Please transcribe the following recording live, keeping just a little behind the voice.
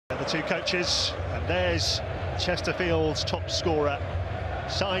The two coaches, and there's Chesterfield's top scorer,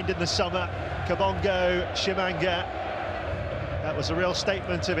 signed in the summer, Kabongo Chimanga. That was a real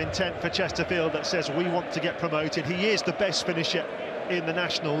statement of intent for Chesterfield that says we want to get promoted. He is the best finisher in the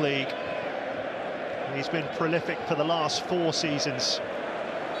National League. He's been prolific for the last 4 seasons.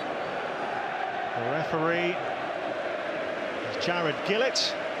 The referee is Jared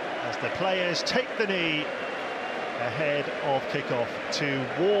Gillett as the players take the knee ahead of kick-off to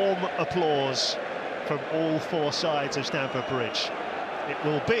warm applause from all 4 sides of Stamford Bridge. It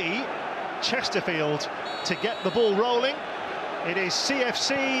will be Chesterfield to get the ball rolling. It is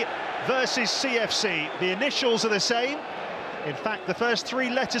CFC versus CFC. The initials are the same. In fact, the first 3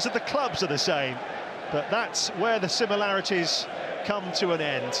 letters of the clubs are the same. But that's where the similarities come to an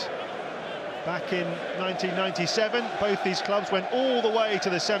end. Back in 1997, both these clubs went all the way to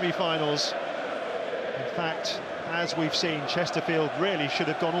the semi-finals. In fact, as we've seen, Chesterfield really should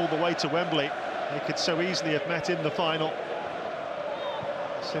have gone all the way to Wembley. They could so easily have met in the final.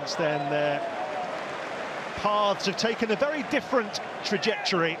 Since then, their paths have taken a very different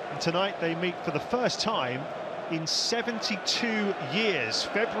trajectory. And tonight they meet for the first time in 72 years.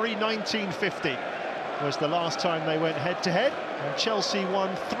 February 1950 was the last time they went head-to-head, and Chelsea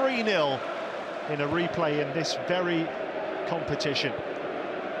won 3-0 in a replay in this very competition.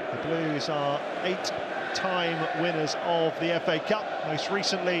 The Blues are 8-time winners of the FA Cup, most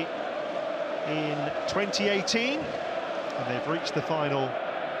recently in 2018, and they've reached the final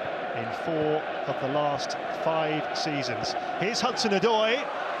in 4 of the last 5 seasons. Here's Hudson-Odoi,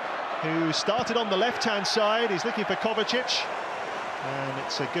 who started on the left-hand side. He's looking for Kovacic, and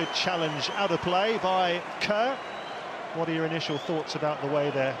it's a good challenge out of play by Kerr. What are your initial thoughts about the way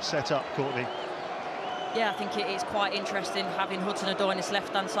they're set up, Courtney? Yeah, I think it is quite interesting having Hudson-Odoi on his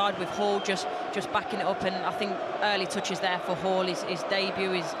left-hand side with Hall just backing it up, and I think early touches there for Hall. His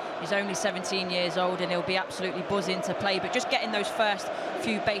debut is only 17 years old, and he'll be absolutely buzzing to play, but just getting those first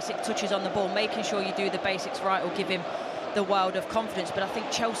few basic touches on the ball, making sure you do the basics right will give him the world of confidence. But I think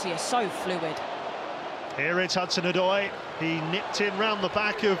Chelsea are so fluid. Here it's Hudson-Odoi. He nipped in round the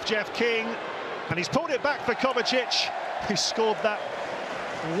back of Jeff King, and he's pulled it back for Kovacic, who scored that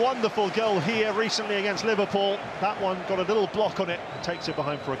wonderful goal here recently against Liverpool. That one got a little block on it and takes it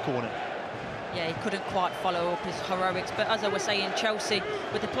behind for a corner. Yeah, he couldn't quite follow up his heroics, but as I was saying, Chelsea,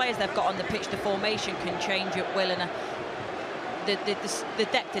 with the players they've got on the pitch, the formation can change at will, and the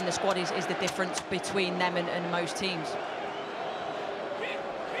depth in the squad is the difference between them and most teams.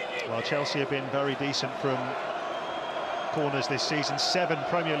 Well, Chelsea have been very decent from corners this season. 7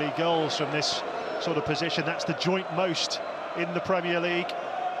 Premier League goals from this sort of position. That's the joint most in the Premier League.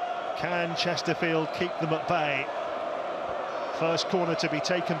 Can Chesterfield keep them at bay? First corner to be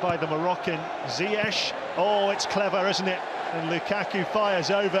taken by the Moroccan, Zyiech. Oh, it's clever, isn't it? And Lukaku fires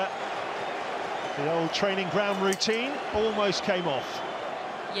over. The old training ground routine almost came off.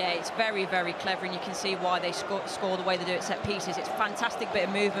 Yeah, it's very, very clever, and you can see why they score the way they do at set pieces. It's a fantastic bit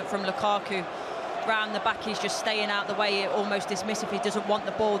of movement from Lukaku. Round the back, he's just staying out the way, almost dismissive. He doesn't want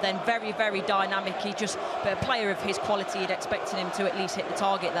the ball. Then very, very dynamic. But a player of his quality, you'd expected him to at least hit the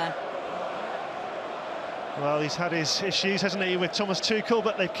target there. Well, he's had his issues, hasn't he, with Thomas Tuchel,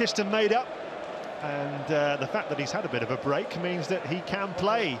 but they've kissed and made up. And the fact that he's had a bit of a break means that he can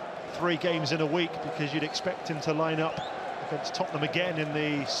play 3 games in a week, because you'd expect him to line up against Tottenham again in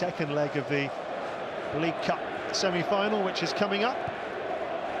the second leg of the League Cup semi-final, which is coming up.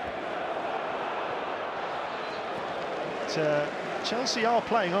 Chelsea are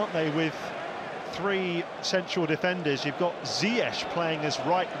playing, aren't they, with 3 central defenders. You've got Zyiech playing as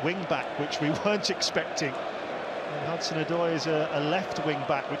right wing-back, which we weren't expecting. And Hudson-Odoi is a left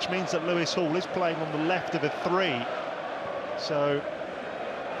wing-back, which means that Lewis Hall is playing on the left of a 3. So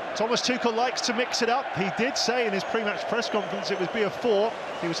Thomas Tuchel likes to mix it up. He did say in his pre-match press conference it would be a 4.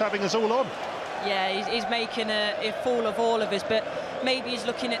 He was having us all on. Yeah, he's making a fool of all of us, but maybe he's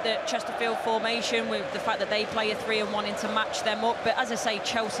looking at the Chesterfield formation with the fact that they play a 3 and wanting to match them up. But as I say,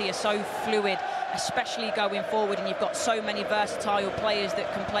 Chelsea are so fluid, especially going forward, and you've got so many versatile players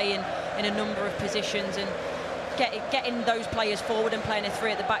that can play in a number of positions, and getting those players forward and playing a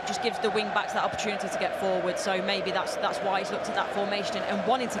 3 at the back just gives the wing-backs that opportunity to get forward. So maybe that's why he's looked at that formation and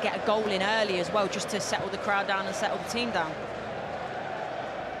wanting to get a goal in early as well, just to settle the crowd down and settle the team down.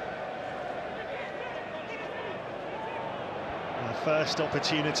 First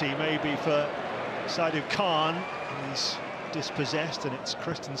opportunity maybe for Saidou Khan. He's dispossessed, and it's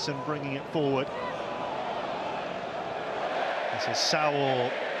Christensen bringing it forward. This is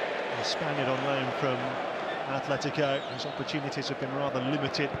Saul, the Spaniard on loan from Atletico, whose opportunities have been rather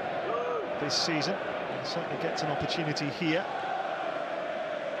limited this season. He certainly gets an opportunity here.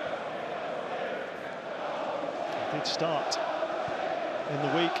 did start in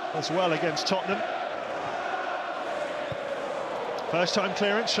the week as well against Tottenham. First time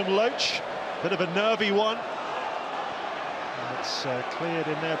clearance from Loach, bit of a nervy one. And it's cleared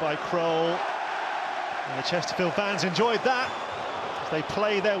in there by Kroll. And the Chesterfield fans enjoyed that as they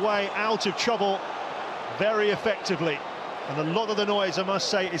play their way out of trouble very effectively. And a lot of the noise, I must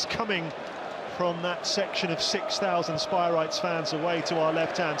say, is coming from that section of 6,000 Spireites fans away to our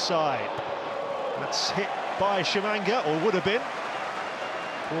left-hand side. That's hit by Shimanga, or would have been.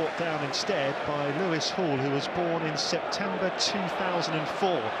 Brought down instead by Lewis Hall, who was born in September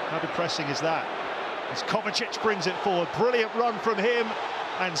 2004. How depressing is that? As Kovacic brings it forward, brilliant run from him,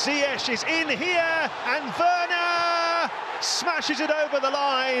 and Zyiech is in here, and Werner smashes it over the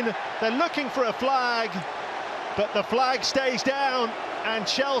line. They're looking for a flag, but the flag stays down, and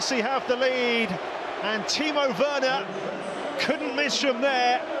Chelsea have the lead, and Timo Werner couldn't miss from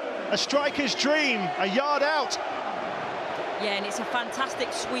there. A striker's dream, a yard out. Yeah, and it's a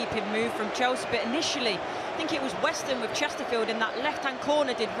fantastic sweeping move from Chelsea, but initially, I think it was Weston with Chesterfield in that left-hand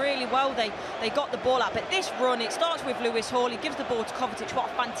corner did really well. They got the ball out, but this run, it starts with Lewis Hall, he gives the ball to Kovacic,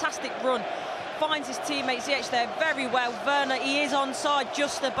 what a fantastic run. Finds his teammate Zyiech there very well. Werner, he is onside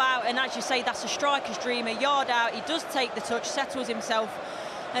just about, and as you say, that's a striker's dream, a yard out. He does take the touch, settles himself,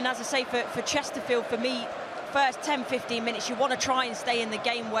 and as I say, for Chesterfield, for me, first 10-15 minutes you want to try and stay in the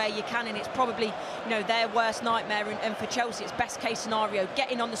game where you can, and it's probably, you know, their worst nightmare, and for Chelsea it's best case scenario,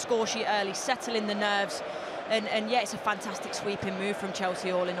 getting on the score sheet early, settling the nerves, and yeah, it's a fantastic sweeping move from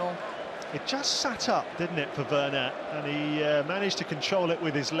Chelsea all in all. It just sat up, didn't it, for Werner, and he managed to control it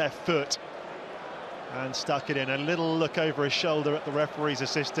with his left foot and stuck it in. A little look over his shoulder at the referee's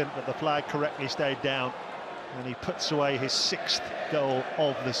assistant, but the flag correctly stayed down, and he puts away his 6th goal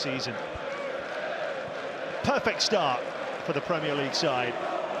of the season. Perfect start for the Premier League side.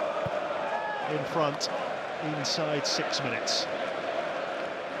 In front, inside 6 minutes.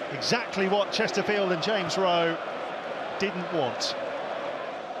 Exactly what Chesterfield and James Rowe didn't want.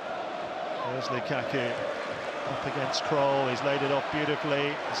 There's Lukaku up against Kroll. He's laid it off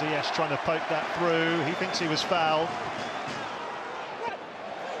beautifully. Ziyech trying to poke that through. He thinks he was fouled.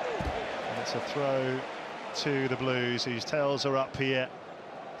 And it's a throw to the Blues, whose tails are up here.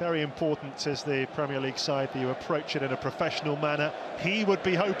 Very important as the Premier League side that you approach it in a professional manner. He would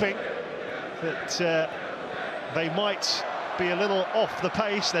be hoping that they might be a little off the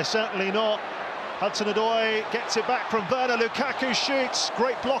pace. They're certainly not. Hudson-Odoi gets it back from Werner. Lukaku shoots.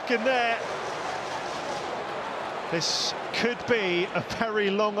 Great block in there. This could be a very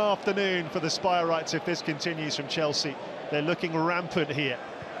long afternoon for the Spireites if this continues from Chelsea. They're looking rampant here.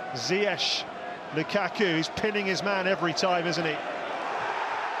 Ziyech, Lukaku, who's pinning his man every time, isn't he?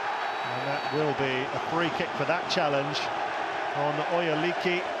 And that will be a free kick for that challenge on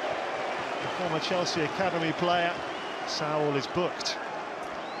Oyaliki, the former Chelsea Academy player. Saul is booked.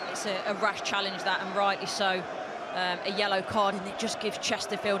 It's a rash challenge, that, and rightly so. A yellow card, and it just gives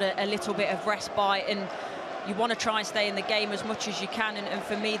Chesterfield a little bit of respite, and you want to try and stay in the game as much as you can, and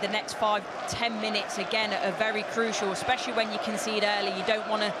for me the next 5-10 minutes again are very crucial, especially when you concede early. You don't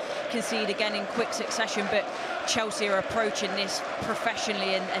want to concede again in quick succession, but Chelsea are approaching this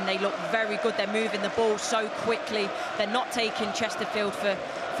professionally, and they look very good. They're moving the ball so quickly. They're not taking Chesterfield for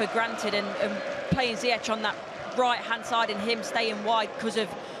granted, and playing Ziyech on that right-hand side and him staying wide because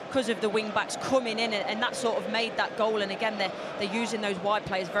of the wing-backs coming in, and that sort of made that goal. And again, they're using those wide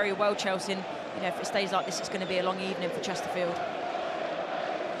players very well, Chelsea. And, you know, if it stays like this, it's going to be a long evening for Chesterfield.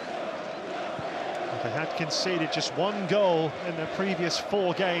 They had conceded just 1 goal in their previous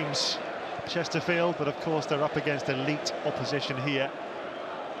 4 games, Chesterfield, but of course they're up against elite opposition here.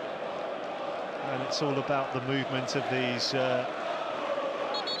 And it's all about the movement of these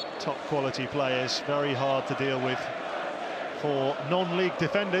top-quality players. Very hard to deal with for non-league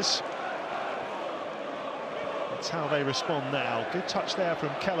defenders. That's how they respond now. Good touch there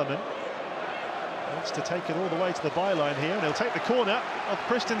from Kellerman. Wants to take it all the way to the byline here, and he'll take the corner of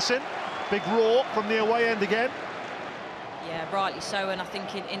Christensen. Big roar from the away end again. Yeah, rightly so, and I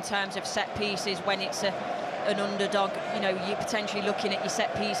think in terms of set pieces, when it's an underdog, you know, you're potentially looking at your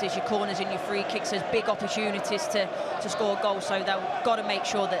set pieces, your corners and your free kicks as big opportunities to score goals, so they've got to make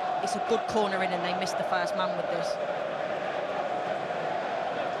sure that it's a good corner in and they miss the first man with this.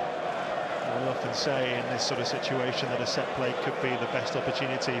 We often say in this sort of situation that a set play could be the best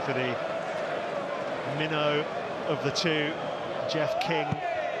opportunity for the minnow of the two, Jeff King,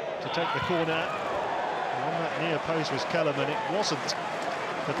 to take the corner. And on that near post was Kellerman. It wasn't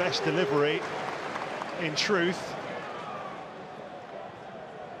the best delivery, in truth.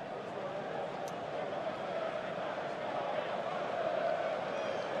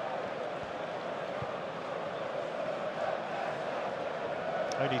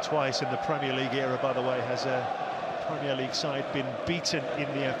 Only twice in the Premier League era, by the way, has a Premier League side been beaten in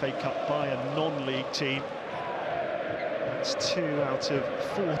the FA Cup by a non-league team. That's 2 out of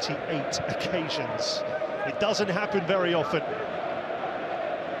 48 occasions. It doesn't happen very often. In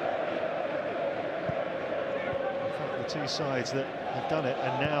fact, the two sides that have done it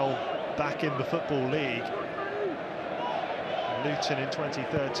are now back in the Football League. Luton in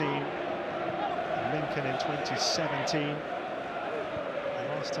 2013, Lincoln in 2017.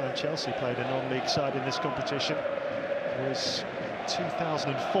 The last time Chelsea played a non-league side in this competition was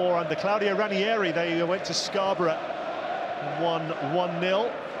 2004 under Claudio Ranieri. They went to Scarborough and won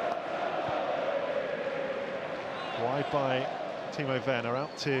 1-0. Wide by Timo Werner,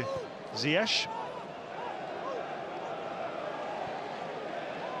 out to Zyiech.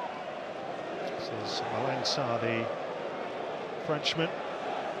 This is Malangsa, the Frenchman.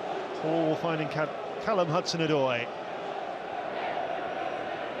 Hall finding Callum Hudson-Odoi.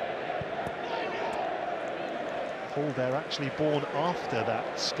 Hall there actually born after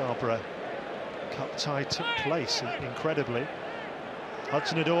that Scarborough Cup tie took place, incredibly.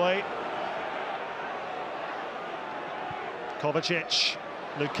 Hudson-Odoi. Kovacic.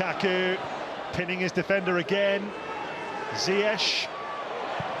 Lukaku pinning his defender again. Zyiech.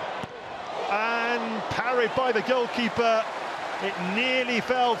 And parried by the goalkeeper. It nearly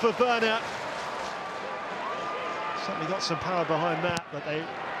fell for Werner. Certainly got some power behind that, but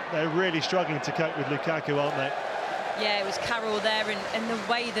they're really struggling to cope with Lukaku, aren't they? Yeah, it was Carroll there, and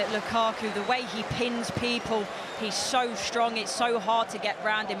the way that Lukaku, the way he pins people, he's so strong, it's so hard to get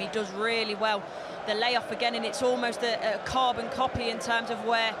round him. He does really well. The layoff again, and it's almost a carbon copy in terms of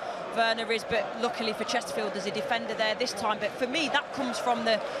where Werner is, but luckily for Chesterfield there's a defender there this time. But for me, that comes from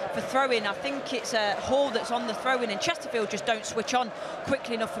the throw-in. I think it's Hall that's on the throw-in, and Chesterfield just don't switch on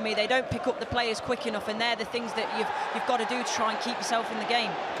quickly enough for me. They don't pick up the players quick enough, and they're the things that you've got to do to try and keep yourself in the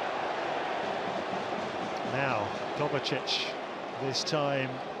game. Now, Kovacic this time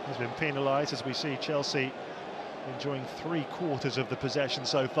has been penalised, as we see Chelsea enjoying 3/4 of the possession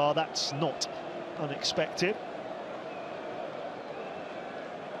so far. That's not unexpected.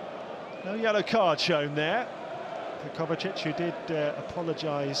 No yellow card shown there for Kovacic, who did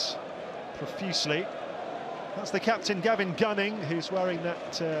apologise profusely. That's the captain, Gavin Gunning, who's wearing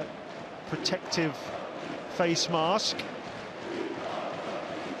that protective face mask.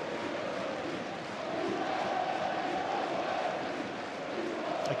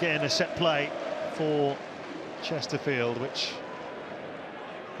 Again, a set play for Chesterfield, which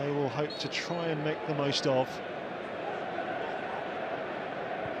they will hope to try and make the most of.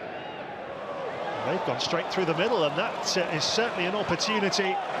 They've gone straight through the middle, and that is certainly an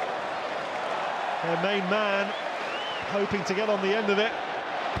opportunity. Their main man hoping to get on the end of it.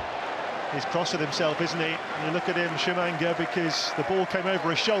 He's crossing himself, isn't he? And you look at him, Tchimanga, because the ball came over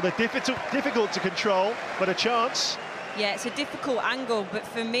his shoulder. Difficult to control, but a chance. Yeah, it's a difficult angle, but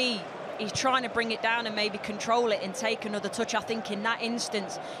for me, he's trying to bring it down and maybe control it and take another touch. I think in that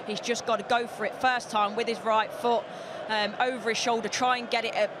instance, he's just got to go for it first time with his right foot over his shoulder, try and get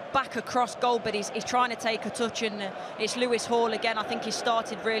it back across goal, but he's trying to take a touch, and it's Lewis Hall again. I think he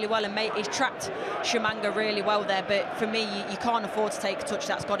started really well, and he's trapped Tchimanga really well there, but for me, you can't afford to take a touch.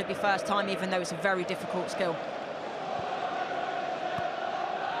 That's got to be first time, even though it's a very difficult skill.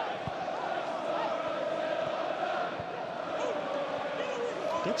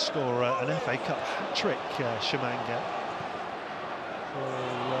 Did score an FA Cup hat-trick, Tchimanga,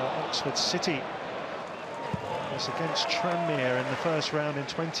 for Oxford City. It was against Tranmere in the first round in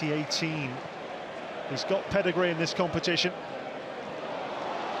 2018. He's got pedigree in this competition.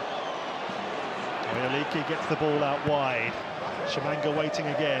 Oyaliki gets the ball out wide. Tchimanga waiting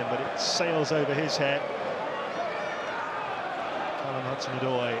again, but it sails over his head. Callum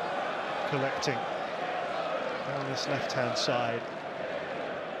Hudson-Odoi collecting down this left-hand side.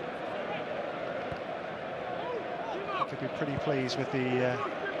 Could be pretty pleased with the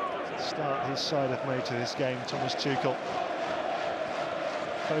start his side have made to this game, Thomas Tuchel.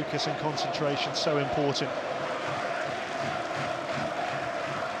 Focus and concentration so important.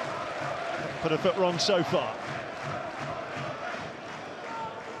 Put a foot wrong so far.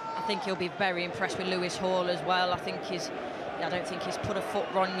 I think he'll be very impressed with Lewis Hall as well. I don't think he's put a foot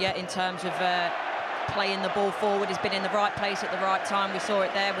wrong yet in terms of playing the ball forward. He's been in the right place at the right time. We saw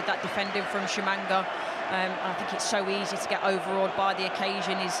it there with that defending from Tchimanga. I think it's so easy to get overawed by the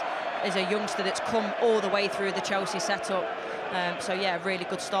occasion. Is a youngster that's come all the way through the Chelsea setup. So yeah, a really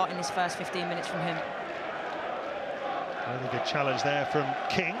good start in his first 15 minutes from him. Really good challenge there from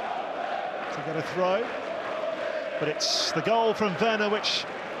King to get a throw. But it's the goal from Werner which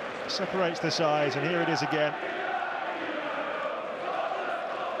separates the sides, and here it is again.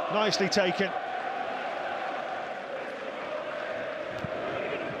 Nicely taken.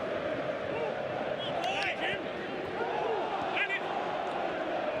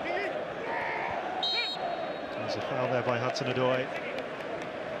 There's a foul there by Hudson-Odoi.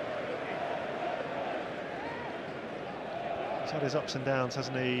 He's had his ups and downs,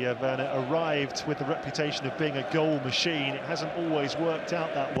 hasn't he, Werner? Arrived with the reputation of being a goal machine. It hasn't always worked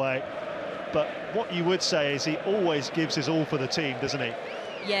out that way. But what you would say is he always gives his all for the team, doesn't he?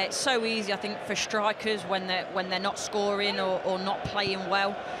 Yeah, it's so easy, I think, for strikers when they're not scoring or not playing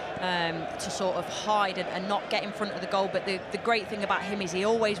well, to sort of hide and not get in front of the goal. But the great thing about him is he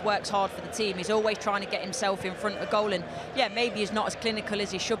always works hard for the team. He's always trying to get himself in front of goal. And yeah, maybe he's not as clinical as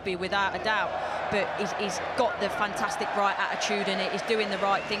he should be, without a doubt, but he's got the fantastic right attitude and he's doing the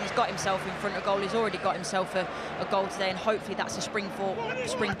right thing. He's got himself in front of goal. He's already got himself a goal today, and hopefully that's a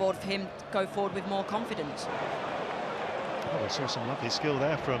springboard for him to go forward with more confidence. Oh, we saw some lovely skill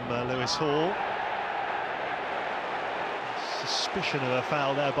there from Lewis Hall. Suspicion of a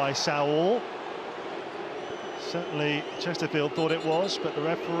foul there by Saul. Certainly Chesterfield thought it was, but the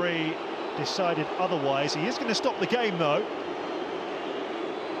referee decided otherwise. He is going to stop the game, though,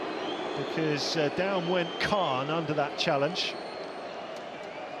 because down went Khan under that challenge.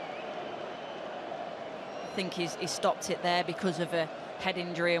 I think he's stopped it there because of a head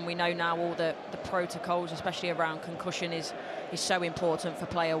injury, and we know now all the protocols, especially around concussion, is so important for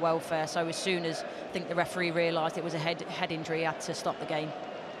player welfare. So as soon as I think the referee realised it was a head injury, he had to stop the game.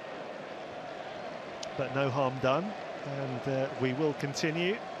 But no harm done, and we will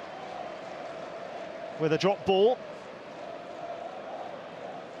continue with a drop ball.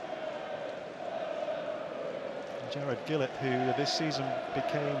 Jared Gillett, who this season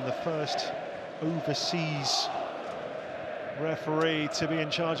became the first overseas referee to be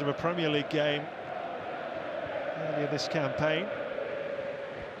in charge of a Premier League game earlier this campaign.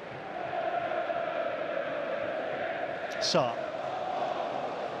 Sarr.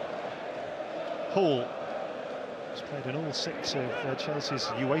 Hall has played in all 6 of Chelsea's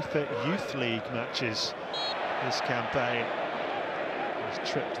UEFA Youth League matches this campaign. He's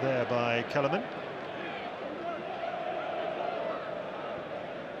tripped there by Kellerman.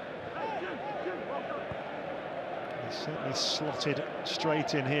 Certainly slotted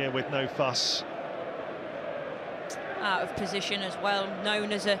straight in here with no fuss. Out of position as well,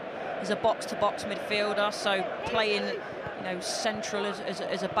 known as a box-to-box midfielder, so playing, you know, central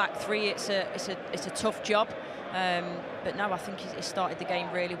as a back three, it's a tough job. But no, I think he's started the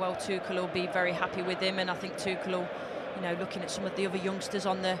game really well. Tuchel will be very happy with him, and I think Tuchel will, you know, looking at some of the other youngsters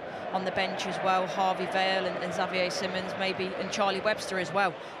on the bench as well, Harvey Vale and Xavier Simmons maybe, and Charlie Webster as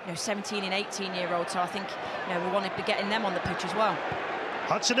well, you know, 17 and 18-year-olds. So I think, you know, we want to be getting them on the pitch as well.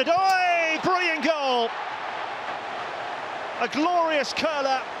 Hudson-Odoi, brilliant goal! A glorious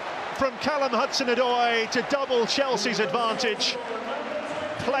curler from Callum Hudson-Odoi to double Chelsea's advantage,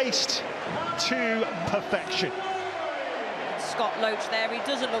 placed to perfection. Scott Loach there, he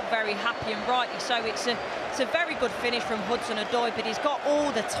doesn't look very happy, and rightly so. It's a very good finish from Hudson-Odoi, but he's got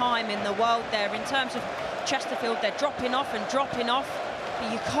all the time in the world there. In terms of Chesterfield, they're dropping off,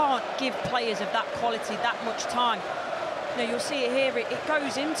 but you can't give players of that quality that much time. You know, you'll see it here, it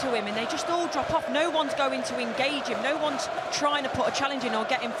goes into him and they just all drop off. No one's going to engage him, no one's trying to put a challenge in or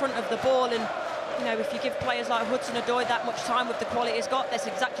get in front of the ball. And you know, if you give players like Hudson-Odoi that much time with the quality he's got, that's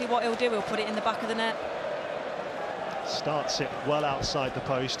exactly what he'll do. He'll put it in the back of the net. Starts it well outside the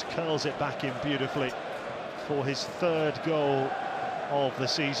post, curls it back in beautifully for his 3rd goal of the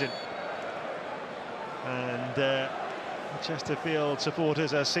season. And Chesterfield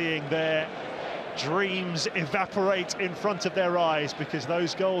supporters are seeing their dreams evaporate in front of their eyes, because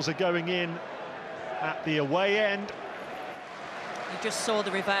those goals are going in at the away end. You just saw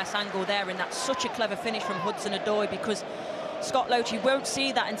the reverse angle there, and that's such a clever finish from Hudson-Odoi, because Scott Loach, you won't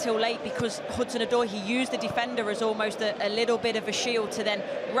see that until late, because Hudson-Odoi, he used the defender as almost a little bit of a shield to then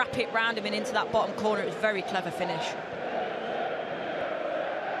wrap it round him and into that bottom corner. It was a very clever finish.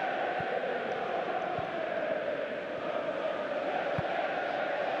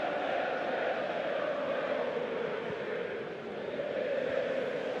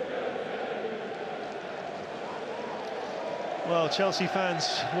 Well, Chelsea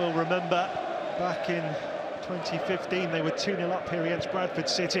fans will remember back in 2015 they were 2-0 up here against Bradford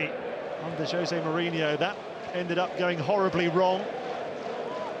City under Jose Mourinho. That ended up going horribly wrong.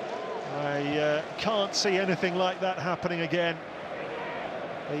 I can't see anything like that happening again.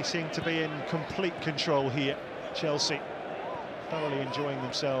 They seem to be in complete control here, Chelsea, thoroughly enjoying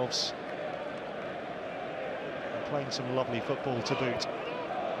themselves and playing some lovely football to boot.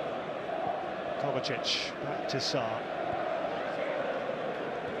 Kovacic back to Sarr.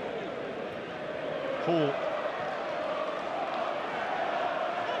 Hall.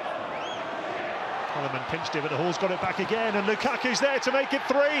 Coleman pinched it, but the Hall's got it back again, and Lukaku's there to make it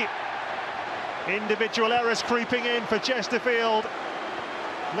 3. Individual errors creeping in for Chesterfield.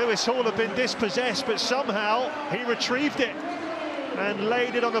 Lewis Hall had been dispossessed, but somehow he retrieved it and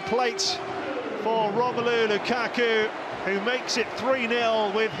laid it on the plate for Romelu Lukaku, who makes it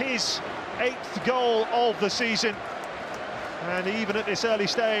 3-0 with his 8th goal of the season. And even at this early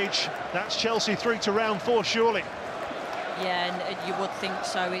stage, that's Chelsea through to round 4, surely. Yeah, and you would think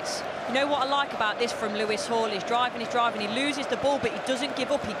so. It's, you know what I like about this from Lewis Hall, he's driving, he loses the ball, but he doesn't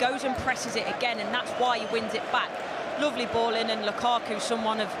give up, he goes and presses it again, and that's why he wins it back. Lovely ball in, and Lukaku,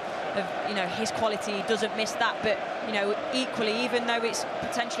 someone of you know, his quality, he doesn't miss that. But you know, equally, even though it's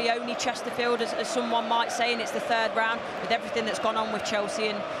potentially only Chesterfield, as someone might say, and it's the 3rd round, with everything that's gone on with Chelsea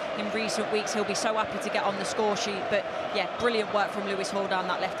in recent weeks, he'll be so happy to get on the score sheet. But yeah, brilliant work from Lewis Hall down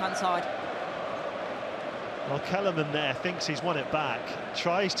that left-hand side. Well, Kellerman there thinks he's won it back,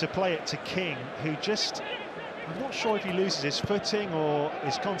 tries to play it to King, who just, I'm not sure if he loses his footing or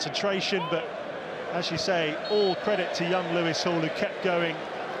his concentration, but as you say, all credit to young Lewis Hall, who kept going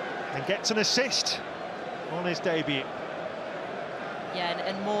and gets an assist on his debut. Yeah,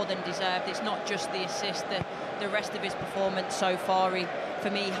 and more than deserved. It's not just the assist, the rest of his performance so far. He, for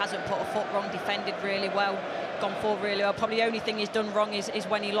me, hasn't put a foot wrong, defended really well, gone forward really well. Probably the only thing he's done wrong is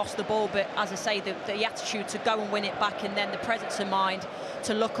when he lost the ball, but as I say, the attitude to go and win it back, and then the presence of mind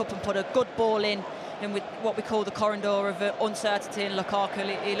to look up and put a good ball in, and with what we call the corridor of uncertainty in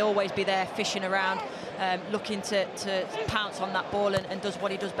Lukaku, he'll always be there fishing around, looking to pounce on that ball, and does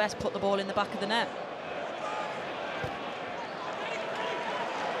what he does best, put the ball in the back of the net.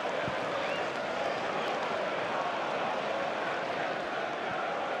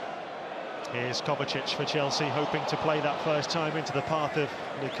 Here's Kovacic for Chelsea, hoping to play that first time into the path of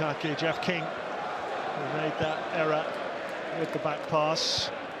Lukaku. Jeff King, who made that error with the back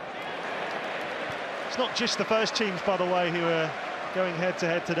pass. It's not just the first teams, by the way, who are going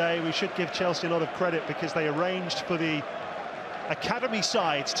head-to-head today. We should give Chelsea a lot of credit, because they arranged for the academy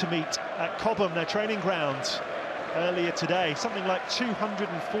sides to meet at Cobham, their training ground, earlier today. Something like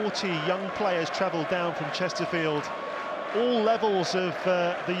 240 young players travelled down from Chesterfield. All levels of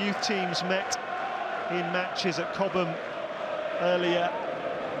the youth teams met in matches at Cobham earlier.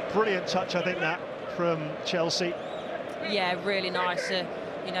 Brilliant touch, I think, that from Chelsea. Yeah, really nice.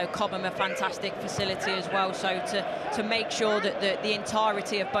 You know, Cobham a fantastic facility as well, so to make sure that the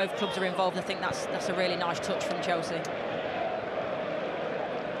entirety of both clubs are involved, I think that's a really nice touch from Chelsea.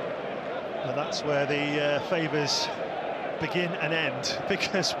 Well, that's where the favours begin and end,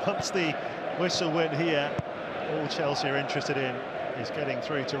 because once the whistle went here, all Chelsea are interested in is getting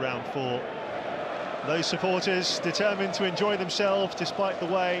through to round 4. Those supporters determined to enjoy themselves despite the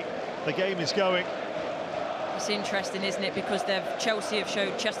way the game is going. It's interesting, isn't it, because Chelsea have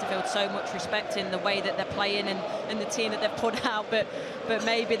showed Chesterfield so much respect in the way that they're playing and the team that they've put out, but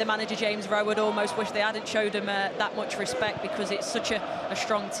maybe the manager James Rowe would almost wish they hadn't showed him that much respect, because it's such a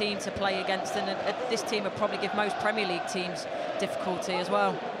strong team to play against, and this team would probably give most Premier League teams difficulty as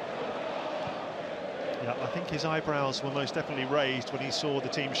well. Yeah, I think his eyebrows were most definitely raised when he saw the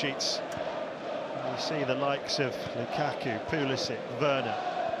team sheets. And you see the likes of Lukaku, Pulisic, Werner,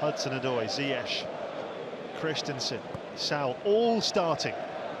 Hudson-Odoi, Zyiech, Christensen, Sal, all starting.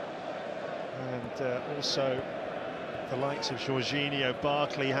 And also the likes of Jorginho,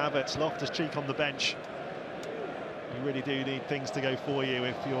 Barkley, Havertz, Loftus-Cheek on the bench. You really do need things to go for you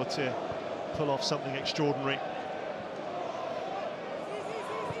if you're to pull off something extraordinary.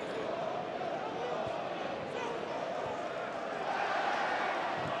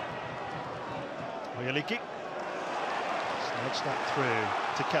 Oyeliki snudged that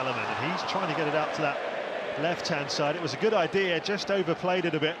through to Kellerman, and he's trying to get it out to that left-hand side. It was a good idea, just overplayed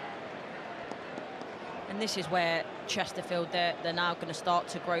it a bit. And this is where Chesterfield, they're now going to start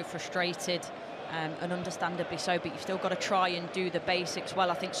to grow frustrated, and understandably so, but you've still got to try and do the basics well.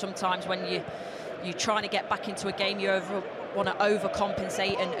 I think sometimes when you're trying to get back into a game, you want to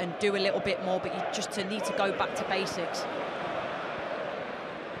overcompensate and do a little bit more, but you just need to go back to basics.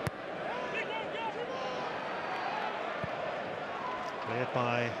 Cleared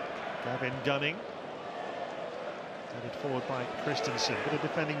by Gavin Gunning. Headed forward by Christensen. Bit of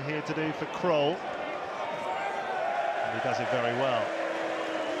defending here to do for Kroll. And he does it very well.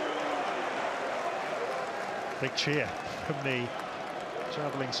 Big cheer from the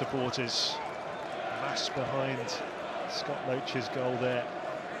travelling supporters. Mass behind Scott Loach's goal there.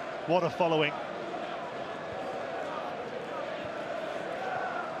 What a following.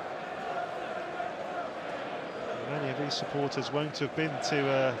 Many of these supporters won't have been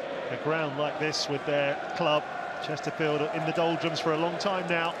to a ground like this with their club. Chesterfield in the doldrums for a long time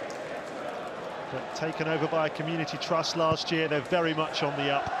now, but taken over by a community trust last year. They're very much on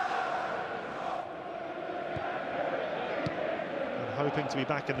the up and hoping to be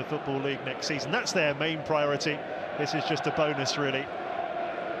back in the Football League next season. That's their main priority. This is just a bonus, really.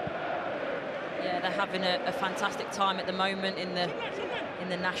 Yeah, they're having a fantastic time at the moment in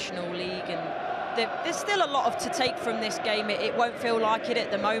the National League, and there's still a lot to take from this game. It won't feel like it at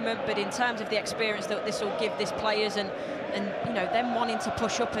the moment, but in terms of the experience that this will give these players, and you know, them wanting to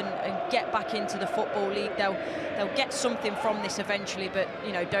push up and get back into the Football League, they'll get something from this eventually. But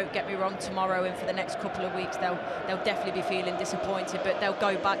you know, don't get me wrong, tomorrow and for the next couple of weeks they'll definitely be feeling disappointed, but they'll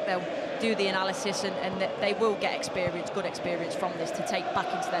go back, they'll do the analysis, and they will get experience, good experience from this to take back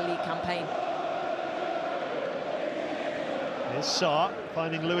into their league campaign. Here's Sarr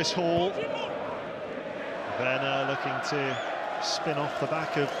finding Lewis Hall. Werner looking to spin off the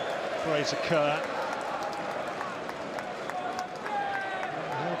back of Fraser Kerr.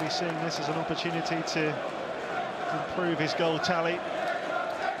 He'll be seeing this as an opportunity to improve his goal tally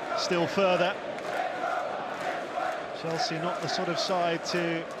still further. Chelsea not the sort of side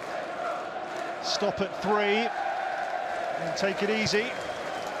to stop at 3 and take it easy.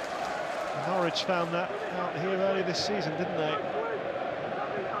 Norwich found that out here early this season, didn't they?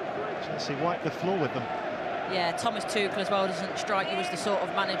 Chelsea wiped the floor with them. Yeah, Thomas Tuchel as well doesn't strike you as the sort of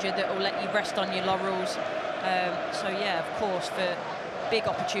manager that will let you rest on your laurels. So yeah, of course, for big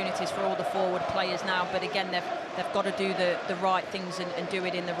opportunities for all the forward players now, but again, they've got to do the right things and do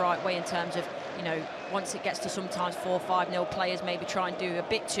it in the right way in terms of, you know, once it gets to sometimes 4 or 5-0, players maybe try and do a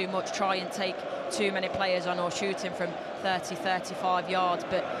bit too much, try and take too many players on or shooting from 30, 35 yards.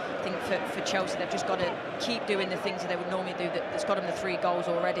 But I think for Chelsea, they've just got to keep doing the things that they would normally do that's got them the 3 goals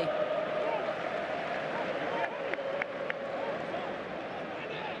already.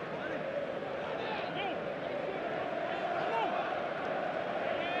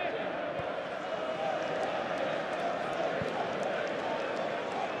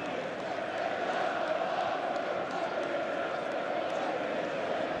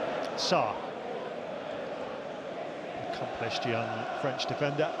 Sarr, accomplished young French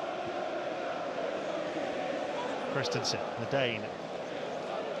defender. Christensen, the Dane.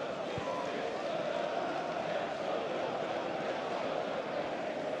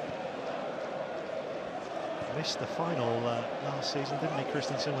 Missed the final last season, didn't he,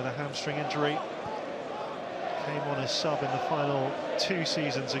 Christensen, with a hamstring injury. Came on as sub in the final 2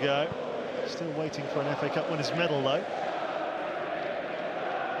 seasons ago. Still waiting for an FA Cup winner's medal, though.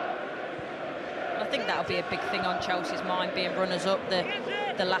 I think that'll be a big thing on Chelsea's mind, being runners-up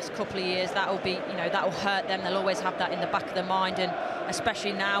the last couple of years. That'll be, you know, that'll hurt them. They'll always have that in the back of their mind, and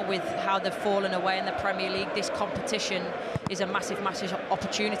especially now with how they've fallen away in the Premier League, this competition is a massive, massive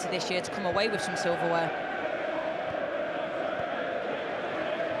opportunity this year to come away with some silverware.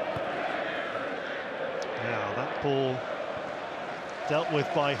 Now that ball dealt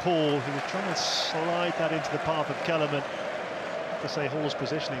with by Hall, who was trying to slide that into the path of Callum. To say Hall's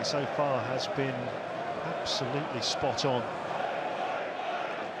positioning so far has been absolutely spot on.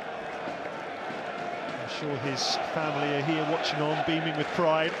 I'm sure his family are here watching on, beaming with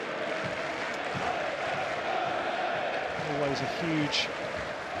pride. Always a huge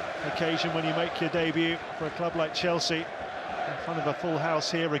occasion when you make your debut for a club like Chelsea in front of a full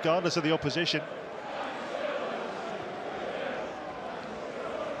house here, regardless of the opposition.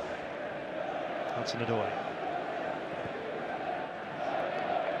 Hudson-Odoi.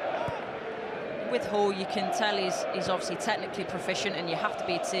 With Hall, you can tell he's obviously technically proficient, and you have to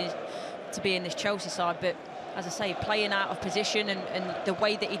be to be in this Chelsea side. But as I say, playing out of position and the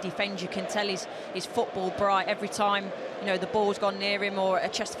way that he defends, you can tell his football bright. Every time, you know, the ball's gone near him or a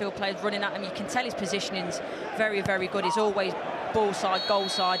Chesterfield player's running at him, you can tell his positioning's very, very good. He's always ball side, goal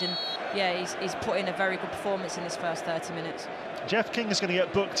side, and yeah, he's put in a very good performance in this first 30 minutes. Jeff King is going to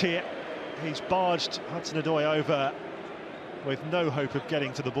get booked here. He's barged Hudson-Odoi over with no hope of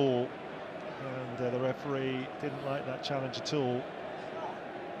getting to the ball. And the referee didn't like that challenge at all.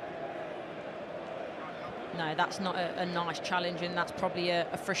 No, that's not a nice challenge, and that's probably a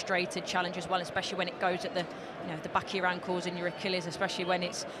frustrated challenge as well, especially when it goes at the back of your ankles and your Achilles, especially when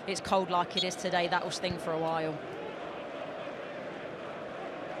it's cold like it is today. That will sting for a while.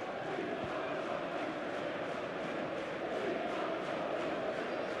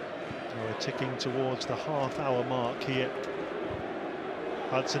 We're ticking towards the half-hour mark here.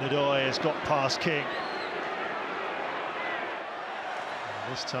 Hudson-Odoi has got past King.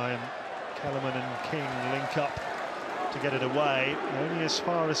 And this time, Kellerman and King link up to get it away. Only as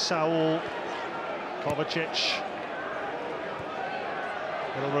far as Saul. Kovacic.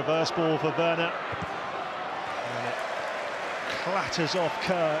 Little reverse ball for Werner. And it clatters off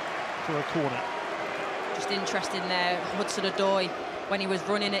Kerr for a corner. Just interesting there, Hudson-Odoi, when he was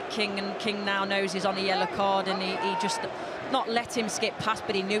running at King, and King now knows he's on a yellow card, and he just not let him skip past,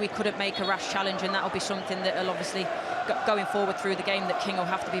 but he knew he couldn't make a rash challenge, and that'll be something that'll obviously, going forward through the game, that King will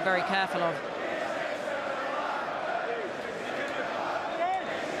have to be very careful of.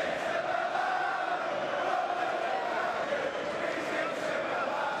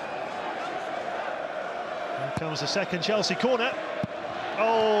 Here comes the second Chelsea corner.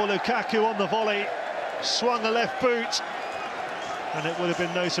 Oh, Lukaku on the volley, swung a left boot, and it would have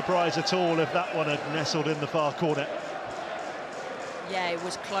been no surprise at all if that one had nestled in the far corner. Yeah, it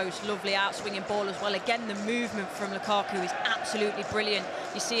was close, lovely out-swinging ball as well. Again, the movement from Lukaku is absolutely brilliant.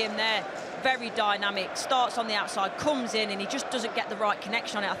 You see him there, very dynamic, starts on the outside, comes in, and he just doesn't get the right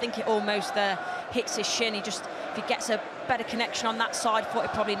connection on it. I think it almost hits his shin. He just, if he gets a better connection on that side foot,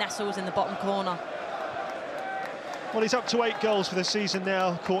 it probably nestles in the bottom corner. Well, he's up to 8 goals for the season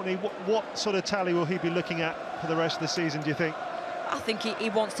now, Courtney. What sort of tally will he be looking at for the rest of the season, do you think? I think he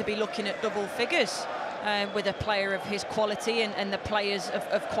wants to be looking at double figures with a player of his quality and the players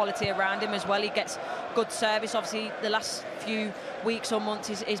of quality around him as well. He gets good service. Obviously, the last few weeks or months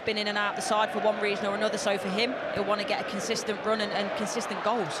he's been in and out the side for one reason or another. So for him, he'll want to get a consistent run and consistent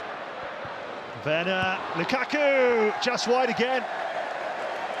goals. Werner, Lukaku, just wide again.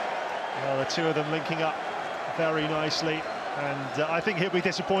 Well, the two of them linking up very nicely, and I think he'll be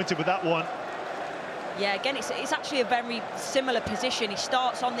disappointed with that one. Yeah, again, it's actually a very similar position. He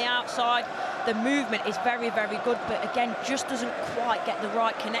starts on the outside, the movement is very, very good, but again, just doesn't quite get the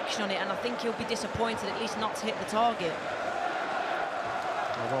right connection on it, and I think he'll be disappointed at least not to hit the target.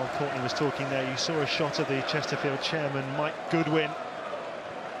 Well, while Courtney was talking there, you saw a shot of the Chesterfield chairman, Mike Goodwin,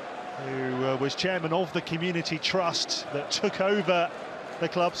 who was chairman of the community trust that took over the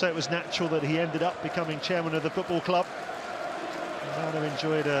club, so it was natural that he ended up becoming chairman of the football club. A man who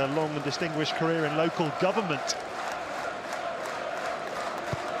enjoyed a long and distinguished career in local government.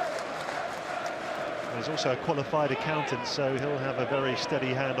 He's also a qualified accountant, so he'll have a very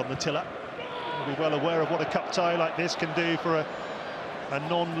steady hand on the tiller. He'll be well aware of what a cup tie like this can do for a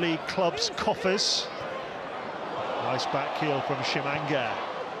non-league club's coffers. Nice back heel from Shimanga.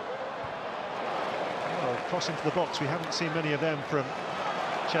 Oh, crossing to the box, we haven't seen many of them from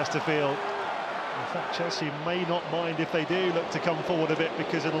Chesterfield. In fact, Chelsea may not mind if they do look to come forward a bit,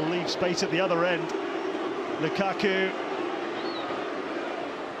 because it'll leave space at the other end. Lukaku,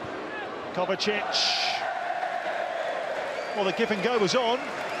 Kovacic. Well, the give and go was on.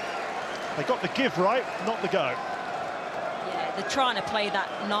 They got the give right, not the go. Yeah, they're trying to play that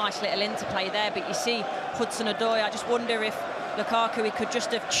nice little interplay there, but you see Hudson-Odoi, I just wonder if Lukaku, he could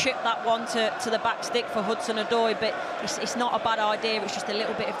just have chipped that one to the back stick for Hudson-Odoi, but it's not a bad idea. It's just a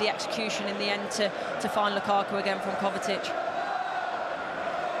little bit of the execution in the end to find Lukaku again from Kovacic.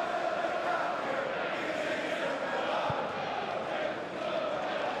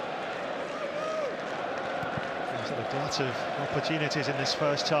 He's had a glut of opportunities in this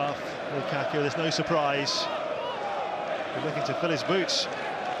first half. Lukaku, there's no surprise. He's looking to fill his boots.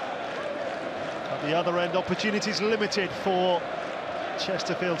 At the other end, opportunities limited for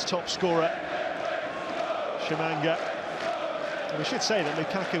Chesterfield's top scorer, Shimanga. And we should say that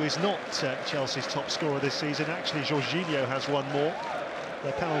Lukaku is not Chelsea's top scorer this season. Actually, Jorginho has one more,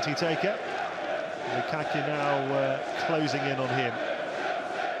 the penalty taker. Lukaku now closing in on him.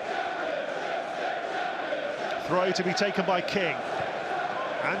 Throw to be taken by King,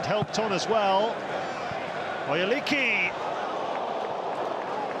 and helped on as well. Oyaliki.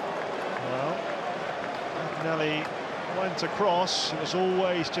 Well, Nelly went across. It was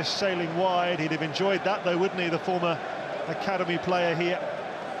always just sailing wide. He'd have enjoyed that, though, wouldn't he, the former academy player here?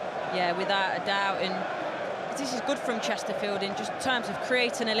 Yeah, without a doubt. And this is good from Chesterfield in just terms of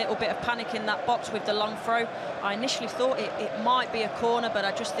creating a little bit of panic in that box with the long throw. I initially thought it might be a corner, but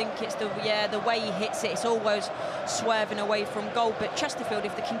I just think it's the way he hits it. It's always swerving away from goal. But Chesterfield,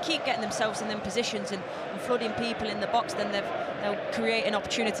 if they can keep getting themselves in them positions and flooding people in the box, then they'll create an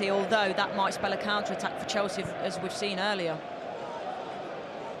opportunity, although that might spell a counter-attack for Chelsea, as we've seen earlier.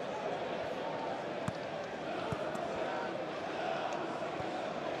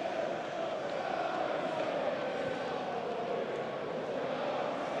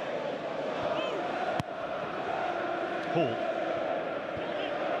 Hall.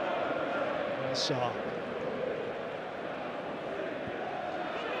 Sarr.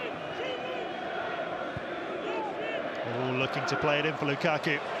 All looking to play it in for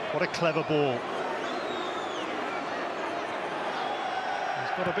Lukaku. What a clever ball.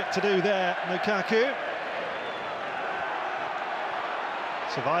 He's got a bit to do there, Lukaku.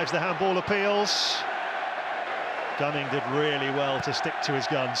 Survives the handball appeals. Gunning did really well to stick to his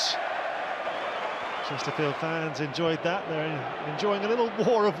guns. Chesterfield fans enjoyed that. They're enjoying a little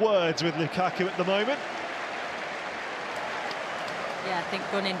war of words with Lukaku at the moment. Yeah, I think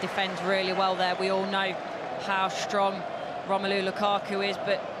Gunning defends really well there. We all know how strong Romelu Lukaku is,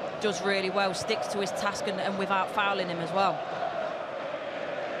 but does really well, sticks to his task and without fouling him as well.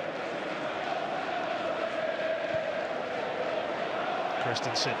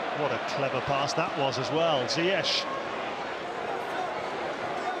 Christensen, what a clever pass that was as well. Zyiech.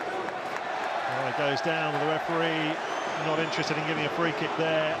 Oh, it goes down with the referee not interested in giving a free kick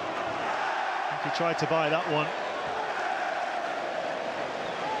there. I think he tried to buy that one.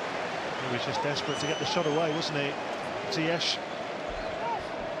 He was just desperate to get the shot away, wasn't he? Zyiech.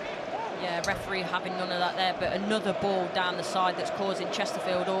 Yeah, referee having none of that there, but another ball down the side that's causing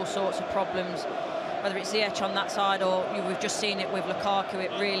Chesterfield all sorts of problems. Whether it's Zyiech on that side or we've just seen it with Lukaku,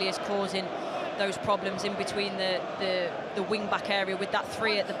 it really is causing those problems in between the wing-back area with that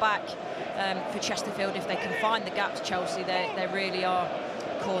three at the back. For Chesterfield, if they can find the gaps, Chelsea, they really are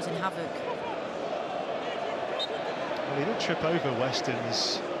causing havoc. Well, he did trip over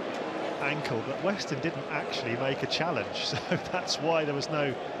Weston's ankle, but Weston didn't actually make a challenge, so that's why there was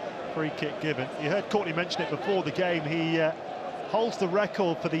no free kick given. You heard Courtney mention it before the game. He holds the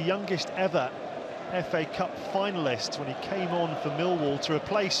record for the youngest ever FA Cup finalist when he came on for Millwall to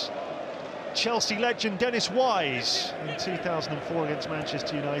replace Chelsea legend Dennis Wise in 2004 against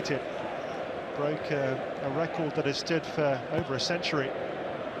Manchester United. Broke a record that has stood for over a century.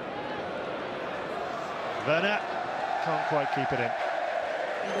 Werner can't quite keep it in.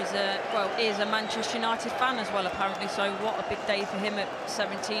 He was he is a Manchester United fan as well, apparently. So what a big day for him at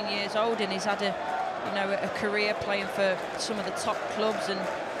 17 years old, and he's had a career playing for some of the top clubs and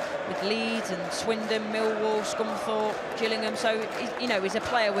with Leeds and Swindon, Millwall, Scunthorpe, Gillingham. So he's a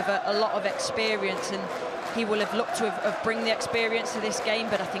player with a lot of experience, and he will have looked to have bring the experience to this game.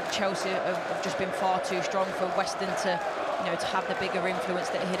 But I think Chelsea have just been far too strong for Weston to have the bigger influence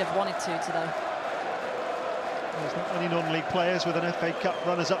that he'd have wanted to today. There's not many non-league players with an FA Cup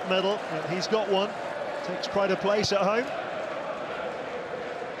runners-up medal, but he's got one. Takes pride of place at home.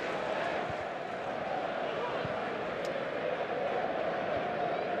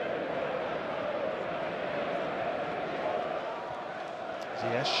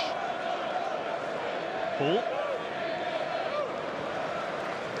 Zyiech. Ball.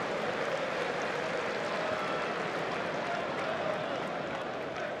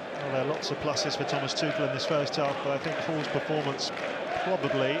 Well, there are lots of pluses for Thomas Tuchel in this first half, but I think Hall's performance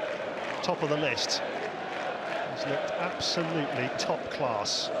probably top of the list. He's looked absolutely top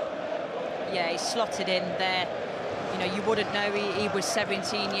class. Yeah, he's slotted in there. You wouldn't know he was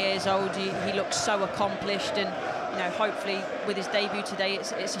 17 years old. He looks so accomplished, and hopefully with his debut today,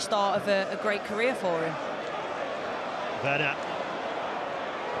 it's a start of a great career for him. Werner.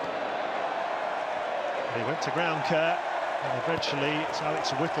 He went to ground, Kerr, and eventually it's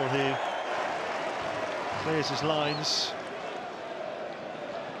Alex Whittle who clears his lines.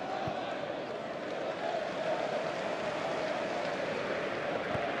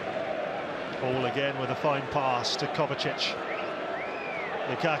 Hall again with a fine pass to Kovacic.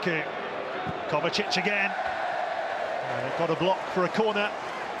 Lukaku. Kovacic again. And it got a block for a corner.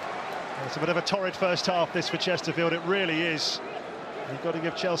 It's a bit of a torrid first half, this, for Chesterfield. It really is. You've got to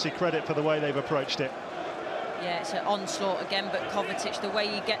give Chelsea credit for the way they've approached it. Yeah, it's an onslaught again, but Kovacic, the way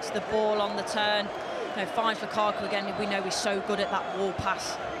he gets the ball on the turn, finds Lukaku again. We know he's so good at that wall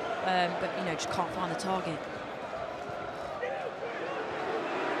pass, but just can't find the target.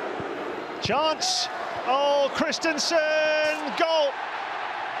 Chance. Oh, Christensen, goal.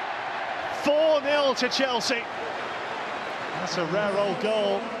 4-0 to Chelsea. That's a rare old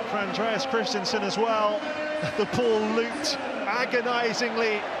goal for Andreas Christensen as well. The ball looped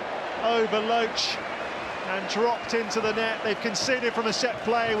agonisingly over Loach and dropped into the net. They've conceded from a set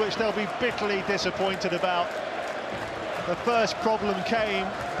play, which they'll be bitterly disappointed about. The first problem came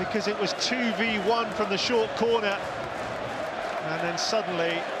because it was 2v1 from the short corner, and then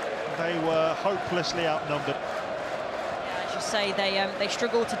suddenly they were hopelessly outnumbered. Yeah, as you say, they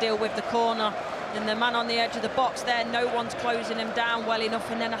struggled to deal with the corner. And the man on the edge of the box there, no one's closing him down well enough.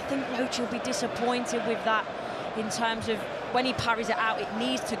 And then I think Loach will be disappointed with that in terms of when he parries it out, it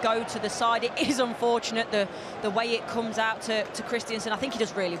needs to go to the side. It is unfortunate the way it comes out to Christensen. I think he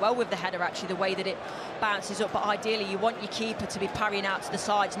does really well with the header, actually, the way that it bounces up. But ideally, you want your keeper to be parrying out to the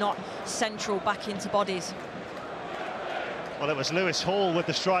sides, not central back into bodies. Well, it was Lewis Hall with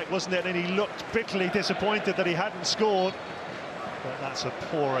the strike, wasn't it? And he looked bitterly disappointed that he hadn't scored. But that's a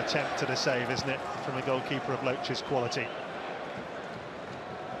poor attempt at a save, isn't it, from a goalkeeper of Loach's quality.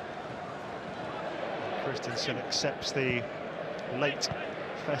 Christensen accepts the late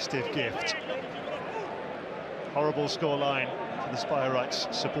festive gift. Horrible scoreline for the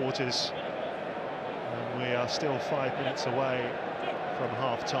Spireites supporters. And we are still 5 minutes away from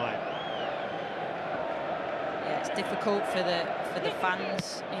half-time. Yeah, it's difficult for the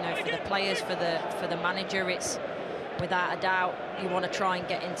fans, you know, for the players, for the manager. It's without a doubt you want to try and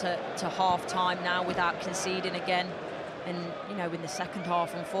get into half-time now without conceding again. And you know, in the second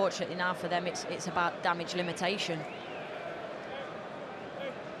half, unfortunately now for them, it's about damage limitation.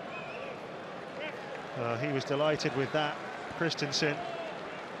 He was delighted with that, Christensen.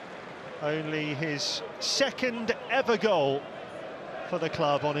 Only his second ever goal for the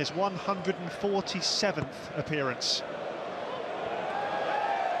club on his 147th appearance.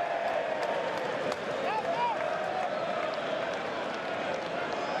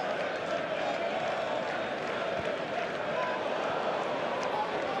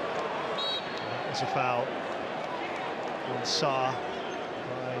 That was a foul on Sarr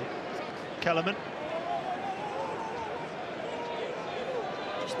by Kellerman.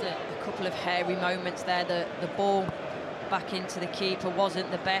 A couple of hairy moments there. The ball back into the keeper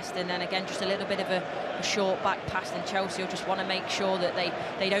wasn't the best, and then again just a little bit of a short back pass, and Chelsea will just want to make sure that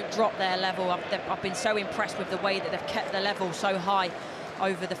they don't drop their level. I've been so impressed with the way that they've kept the level so high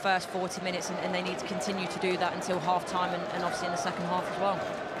over the first 40 minutes, and they need to continue to do that until half-time and obviously in the second half as well.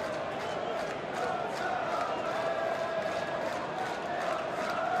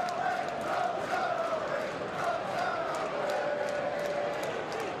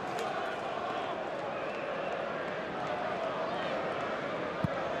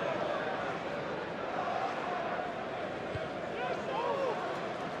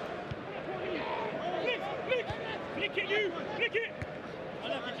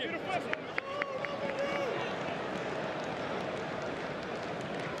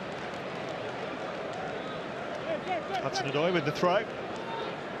 Hudson-Odoi with the throw.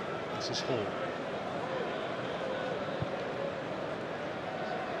 This is Hall.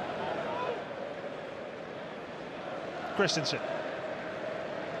 Christensen.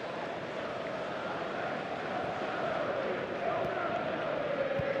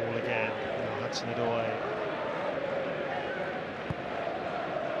 Hall again. Now Hudson-Odoi.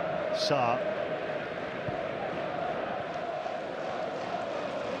 Sarr.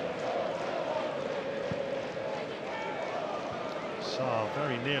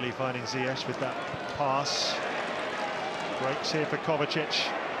 Very nearly finding Zyiech with that pass. Breaks here for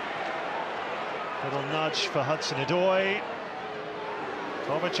Kovacic. Little nudge for Hudson-Odoi.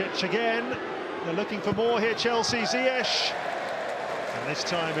 Kovacic again. They're looking for more here, Chelsea. Zyiech. And this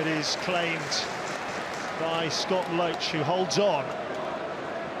time it is claimed by Scott Loach, who holds on.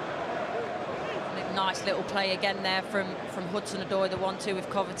 Nice little play again there from Hudson-Odoi, the 1-2 with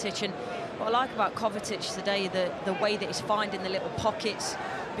Kovacic. And what I like about Kovacic today, the way that he's finding the little pockets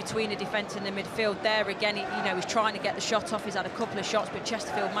between the defence and the midfield. There again, he's trying to get the shot off. He's had a couple of shots, but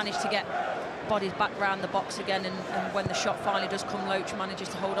Chesterfield managed to get bodies back round the box again. And when the shot finally does come, Loach manages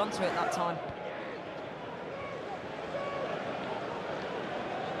to hold on to it that time.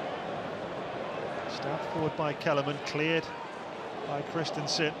 Stabbed forward by Kellerman, cleared by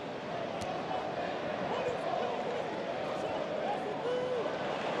Christensen.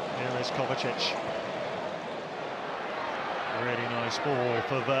 Here is Kovacic. Really nice ball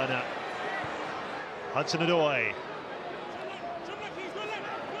for Werner. Hudson-Odoi.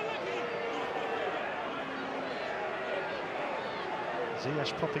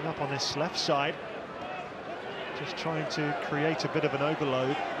 Zyiech popping up on this left side. Just trying to create a bit of an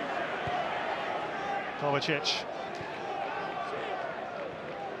overload. Kovacic.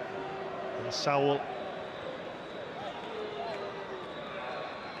 And Sowell.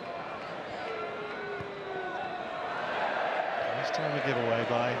 Time a giveaway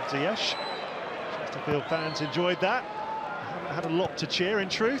by Zyiech. Chesterfield fans enjoyed that. Haven't had a lot to cheer, in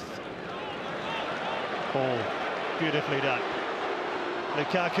truth. Ball beautifully done.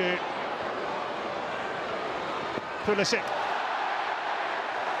 Lukaku. Pulisic.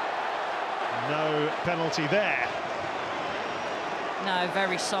 No penalty there. No,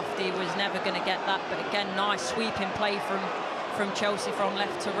 very soft. He was never going to get that. But again, nice sweeping play from Chelsea from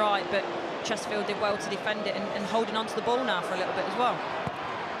left to right. But Chesterfield did well to defend it and holding on to the ball now for a little bit as well.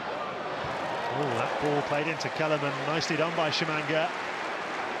 Oh, that ball played into Kellerman, nicely done by Shimanga.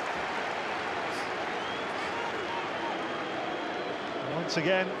 Once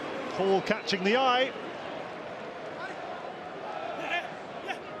again, Hall catching the eye.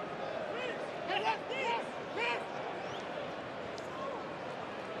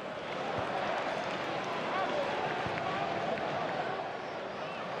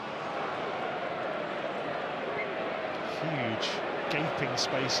 gaping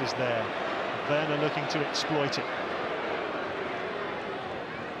spaces there. Werner looking to exploit it.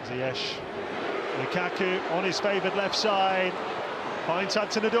 Zyiech. Lukaku on his favoured left side. Finds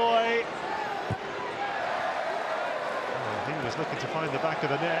Hudson-Odoi. Oh, he was looking to find the back of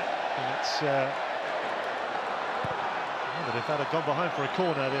the net. And it's... but if that had gone behind for a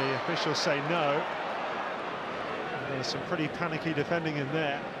corner, the officials say no. And there's some pretty panicky defending in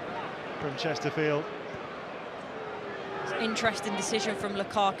there from Chesterfield. Interesting decision from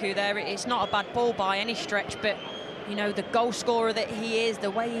Lukaku there. It's not a bad ball by any stretch, but you know, the goal scorer that he is,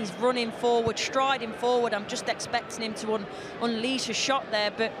 the way he's running forward, striding forward, I'm just expecting him to unleash a shot there,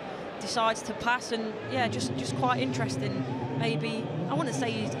 but decides to pass. And yeah, just quite interesting. Maybe I wouldn't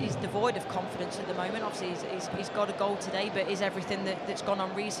say he's devoid of confidence at the moment. Obviously he's got a goal today, but is everything that's gone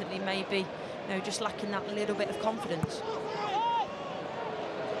on recently maybe, you know, just lacking that little bit of confidence.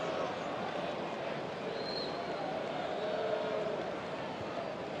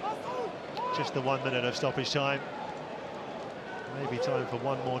 Just the 1 minute of stoppage time. Maybe time for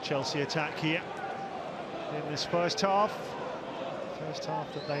one more Chelsea attack here in this first half. First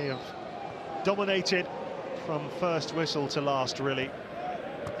half that they have dominated from first whistle to last, really.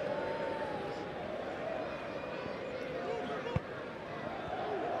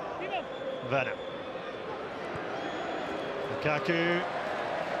 Werner. Lukaku,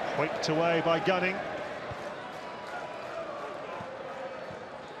 whipped away by Gunning.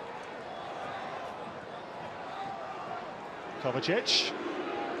 Kovacic.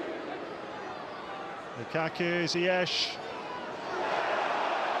 Lukaku, Zyiech.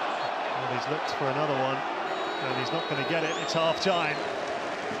 Well, he's looked for another one, and he's not going to get it. It's half-time.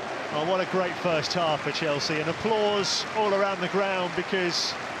 Oh, what a great first half for Chelsea, and applause all around the ground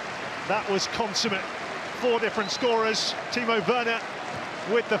because that was consummate. 4 different scorers. Timo Werner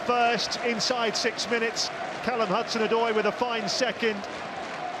with the first inside 6 minutes. Callum Hudson-Odoi with a fine second.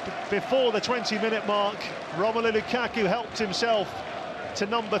 Before the 20-minute mark, Romelu Lukaku helped himself to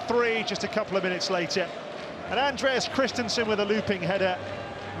number 3 just a couple of minutes later. And Andreas Christensen with a looping header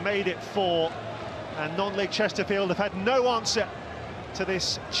made it 4. And non-league Chesterfield have had no answer to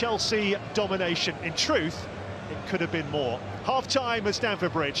this Chelsea domination. In truth, it could have been more. Half-time at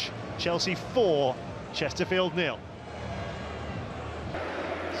Stamford Bridge. Chelsea 4, Chesterfield 0.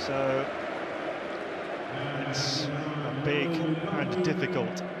 So it's a big and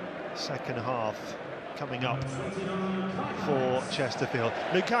difficult second half coming up for Chesterfield.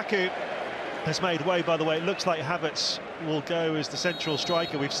 Lukaku has made way, by the way. It looks like Havertz will go as the central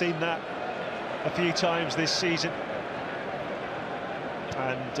striker. We've seen that a few times this season.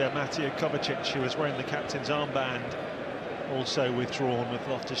 And Mateo Kovacic, who was wearing the captain's armband, also withdrawn, with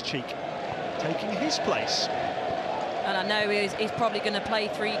Loftus-Cheek taking his place. And I know he's probably going to play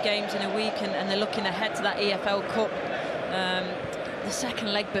 3 games in a week, and they're looking ahead to that EFL Cup, the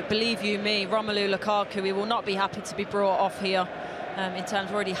second leg. But believe you me, Romelu Lukaku, he will not be happy to be brought off here. In terms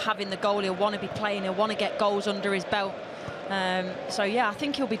of already having the goal, he'll want to be playing, he'll want to get goals under his belt. So yeah, I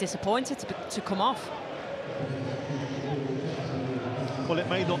think he'll be disappointed to come off. Well, it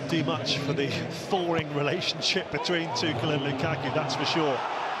may not do much for the thawing relationship between Tuchel and Lukaku, that's for sure.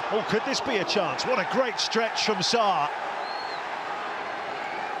 Oh, could this be a chance? What a great stretch from Sarr.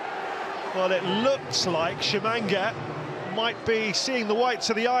 Well, it looks like Shimanga might be seeing the whites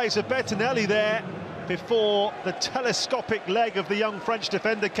of the eyes of Bettinelli there before the telescopic leg of the young French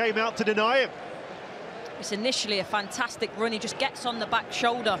defender came out to deny him. It's initially a fantastic run. He just gets on the back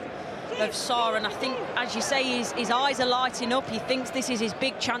shoulder of Sarr, and I think, as you say, his eyes are lighting up. He thinks this is his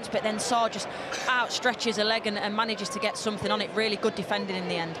big chance, but then Sarr just outstretches a leg and manages to get something on it. Really good defending in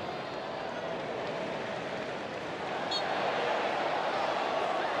the end.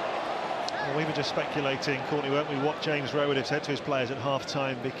 Well, we were just speculating, Courtney, weren't we, what James Rowe would have said to his players at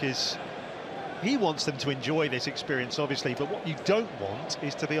half-time, because he wants them to enjoy this experience, obviously, but what you don't want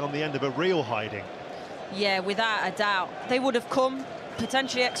is to be on the end of a real hiding. Yeah, without a doubt. They would have come,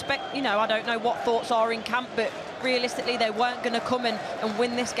 potentially expect, you know, I don't know what thoughts are in camp, but realistically they weren't going to come and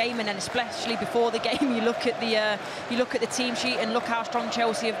win this game. And then especially before the game, you look at the team sheet and look how strong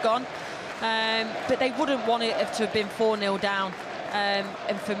Chelsea have gone. But they wouldn't want it to have been 4-0 down.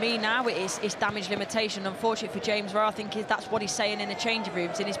 And for me now, it's damage limitation. Unfortunately for James Rowe, I think that's what he's saying in the changing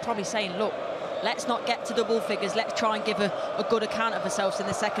rooms, and he's probably saying, look, let's not get to double figures. Let's try and give a good account of ourselves in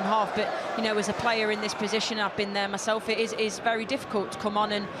the second half. But, you know, as a player in this position, I've been there myself, it is very difficult to come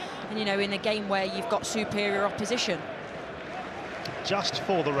on and, you know, in a game where you've got superior opposition. Just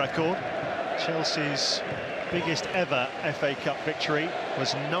for the record, Chelsea's biggest ever FA Cup victory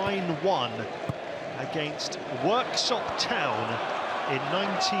was 9-1 against Worksop Town in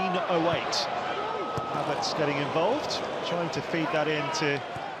 1908. Havertz getting involved, trying to feed that into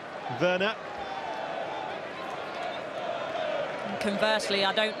Werner. And conversely,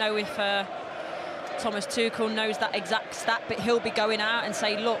 I don't know if Thomas Tuchel knows that exact stat, but he'll be going out and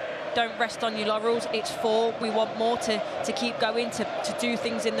say, look, don't rest on your laurels, it's 4, we want more to keep going, to do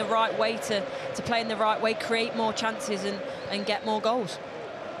things in the right way, to play in the right way, create more chances and get more goals.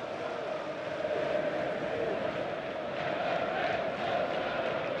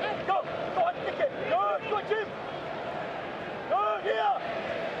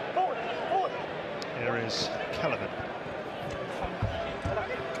 Here is Callum.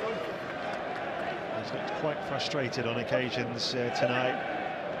 He's looked quite frustrated on occasions tonight.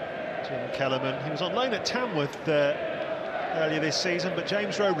 Callum, he was on loan at Tamworth earlier this season, but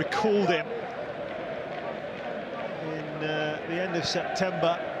James Rowe recalled him in the end of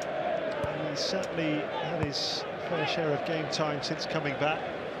September, and he's certainly had his fair share of game time since coming back.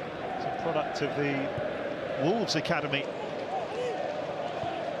 He's a product of the Wolves Academy.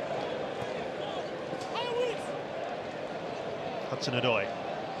 Hudson-Odoi.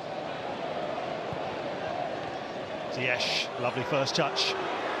 Zyiech, lovely first touch.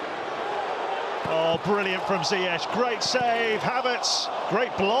 Oh, brilliant from Zyiech, great save, Havertz,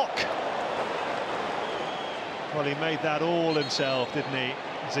 great block. Well, he made that all himself, didn't he,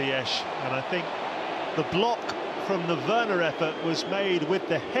 Zyiech? And I think the block from the Werner effort was made with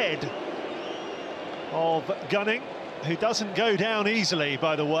the head of Gunning, who doesn't go down easily,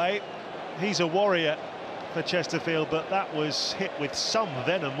 by the way. He's a warrior for Chesterfield, but that was hit with some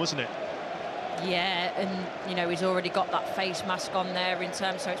venom, wasn't it? Yeah, and you know, he's already got that face mask on there in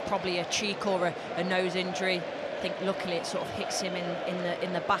terms, so it's probably a cheek or a nose injury. I think luckily it sort of hits him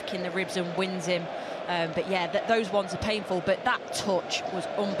in the back, in the ribs, and wins him. But yeah, those ones are painful, but that touch was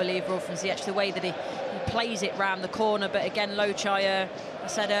unbelievable from Ziyech, the way that he plays it round the corner. But again, Lochai, I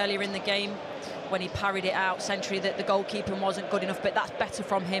said earlier in the game, when he parried it out centrally, that the goalkeeping wasn't good enough, but that's better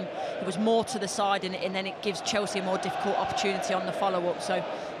from him. It was more to the side, and then it gives Chelsea a more difficult opportunity on the follow-up. So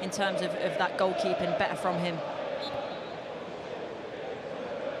in terms of that goalkeeping, better from him.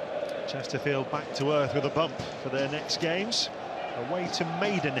 Chesterfield back to earth with a bump for their next games. Away to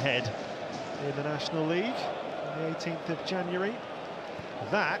Maidenhead in the National League on the 18th of January.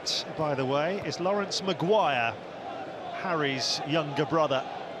 That, by the way, is Lawrence Maguire, Harry's younger brother,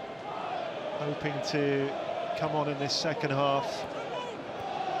 hoping to come on in this second half.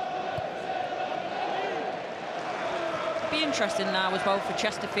 Be interesting now as well for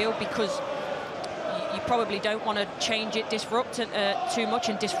Chesterfield, because you probably don't want to change it, disrupt it too much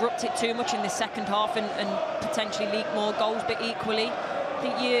and disrupt it too much in the second half and potentially leak more goals. But equally, I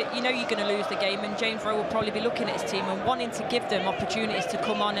think you know you're going to lose the game, and James Rowe will probably be looking at his team and wanting to give them opportunities to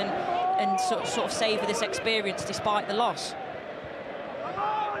come on and sort of savour this experience despite the loss.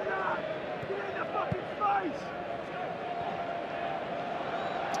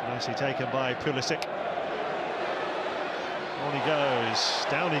 Nicely taken by Pulisic. On he goes,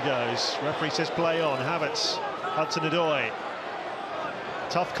 down he goes. Referee says play on. Havertz, Hudson-Odoi.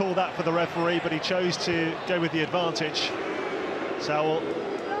 Tough call that for the referee, but he chose to go with the advantage. Sowell,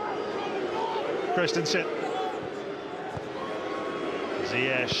 Christensen,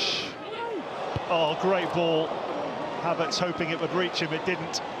 Ziyech. Oh, great ball. Havertz hoping it would reach him, it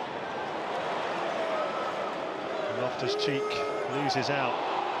didn't. Loftus-Cheek loses out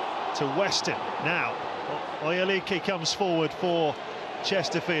to Weston. Now Oyaliki comes forward for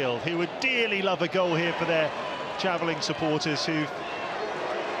Chesterfield, who would dearly love a goal here for their travelling supporters, who've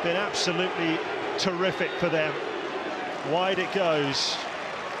been absolutely terrific for them. Wide it goes.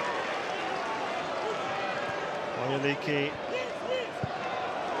 Oyaliki.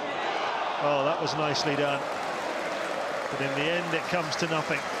 Oh, that was nicely done. But in the end, it comes to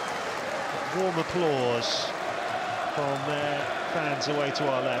nothing. Warm applause from their fans away to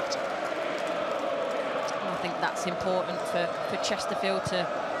our left. I think that's important for Chesterfield to,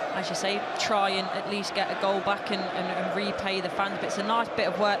 as you say, try and at least get a goal back and repay the fans. But it's a nice bit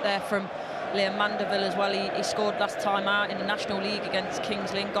of work there from Liam Mandeville as well. He scored last time out in the National League against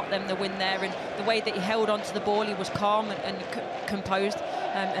Kings Lynn, got them the win there, and the way that he held onto the ball, he was calm and composed,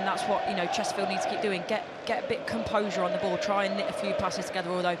 and that's what, you know, Chesterfield needs to keep doing. Get a bit of composure on the ball, try and knit a few passes together,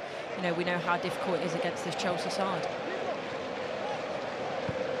 although, you know, we know how difficult it is against this Chelsea side.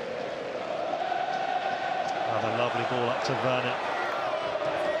 Another lovely ball up to Werner.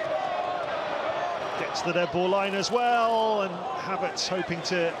 Gets the dead ball line as well, and Havertz hoping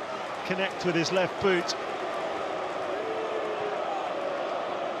to connect with his left boot.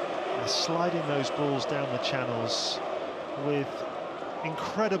 They're sliding those balls down the channels with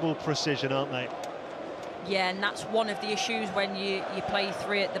incredible precision, aren't they? Yeah, and that's one of the issues when you play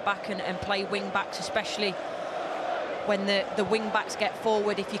three at the back and play wing-backs, especially when the wing-backs get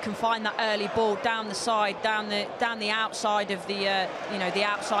forward. If you can find that early ball down the side, down the outside of the the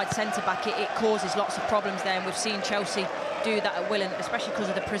outside centre-back, it causes lots of problems there, and we've seen Chelsea do that at will, and especially because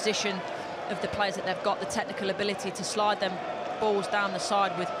of the position of the players that they've got, the technical ability to slide them balls down the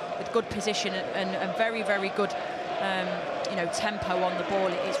side with good position and very, very good tempo on the ball.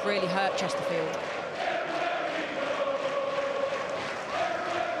 It's really hurt Chesterfield.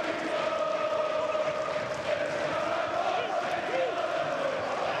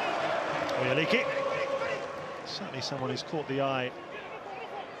 Oyaliki, certainly someone who's caught the eye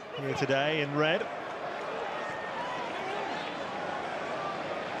here today in red.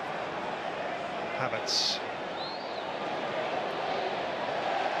 Havertz.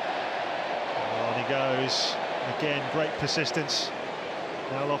 On he goes. Again, great persistence.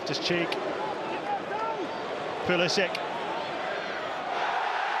 Now Loftus-Cheek. Pulisic.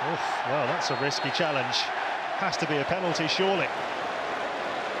 Oof, well, that's a risky challenge. Has to be a penalty, surely.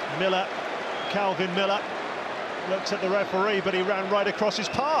 Miller, Calvin Miller, looked at the referee, but he ran right across his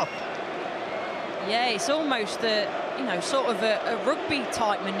path. Yeah, it's almost sort of a rugby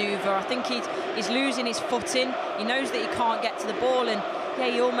type manoeuvre. I think he's losing his footing. He knows that he can't get to the ball, and yeah,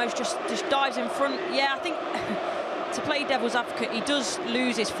 he almost just dives in front. Yeah, I think to play devil's advocate, he does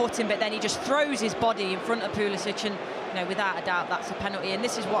lose his footing, but then he just throws his body in front of Pulisic, and without a doubt, that's a penalty. And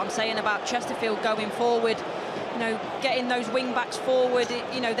this is what I'm saying about Chesterfield going forward. Getting those wing backs forward,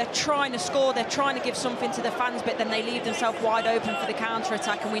 they're trying to score, they're trying to give something to the fans, but then they leave themselves wide open for the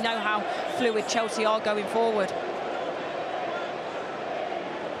counter-attack, and we know how fluid Chelsea are going forward.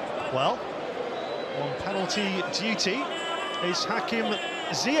 Well, on penalty duty is Hakim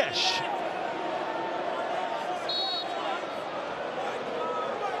Zyiech.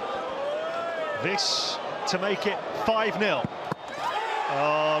 This to make it 5-0.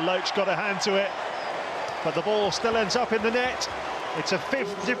 Oh, Loach got a hand to it, but the ball still ends up in the net. It's a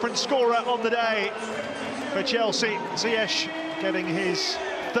fifth different scorer on the day for Chelsea. Ziyech getting his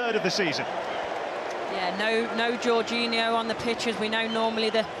third of the season. Yeah, no Jorginho on the pitch, as we know normally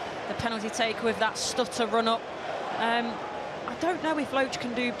the penalty taker with that stutter run up. I don't know if Loach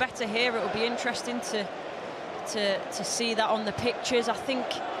can do better here. It will be interesting to see that on the pictures. I think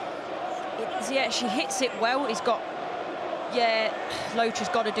Ziyech, he hits it well. He's got, yeah, Loach has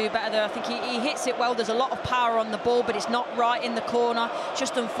got to do better though. I think he hits it well. There's a lot of power on the ball, but it's not right in the corner. It's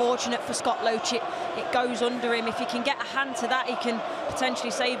just unfortunate for Scott Loach. It goes under him. If he can get a hand to that, he can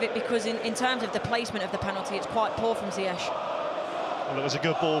potentially save it, because in terms of the placement of the penalty, it's quite poor from Ziyech. Well, it was a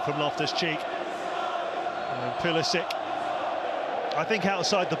good ball from Loftus-Cheek. And Pulisic, I think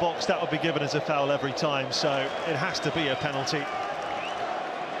outside the box, that would be given as a foul every time, so it has to be a penalty.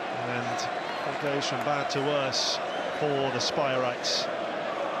 And it goes from bad to worse for the Spireites.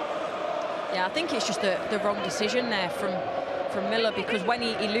 Yeah, I think it's just the wrong decision there from Miller, because when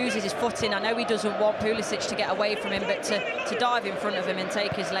he loses his footing, I know he doesn't want Pulisic to get away from him, but to dive in front of him and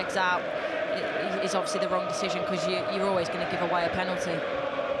take his legs out is obviously the wrong decision, because you're always going to give away a penalty.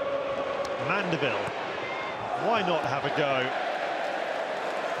 Mandeville, why not have a go?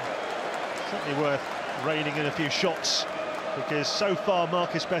 Certainly worth reining in a few shots, because so far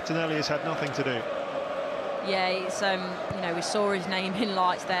Marcus Bettinelli has had nothing to do. Yeah, it's we saw his name in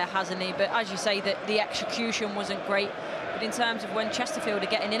lights there, hasn't he? But as you say, that the execution wasn't great. But in terms of when Chesterfield are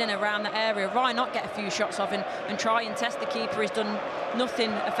getting in and around that area, why not get a few shots off and try and test the keeper? He's done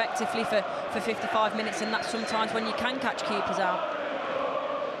nothing effectively for 55 minutes, and that's sometimes when you can catch keepers out.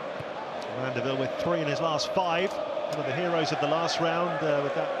 Mandeville with 3 in his last 5. One of the heroes of the last round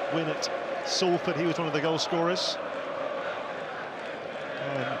with that win at Salford. He was one of the goal scorers.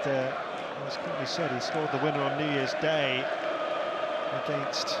 And as Courtney said, he scored the winner on New Year's Day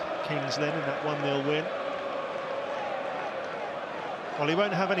against Kings Lynn in that 1-0 win. Well, he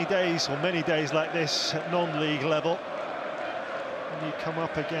won't have any days, or many days like this at non-league level. When you come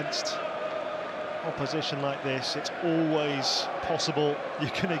up against opposition like this, it's always possible you're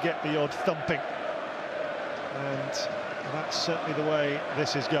going to get the odd thumping. And that's certainly the way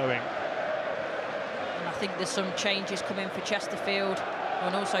this is going. And I think there's some changes coming for Chesterfield,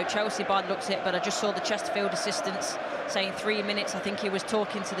 and also Chelsea by the looks of it, but I just saw the Chesterfield assistants saying 3 minutes. I think he was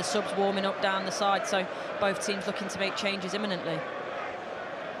talking to the subs warming up down the side, so both teams looking to make changes imminently.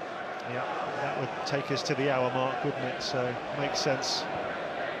 Yeah, that would take us to the hour mark, wouldn't it? So makes sense.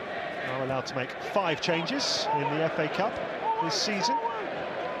 Are allowed to make 5 changes in the FA Cup this season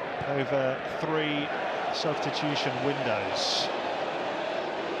over 3 substitution windows.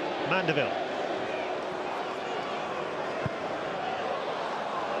 Mandeville.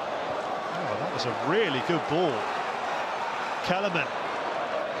 was a really good ball. Kellerman.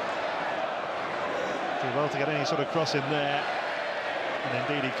 Do well to get any sort of cross in there, and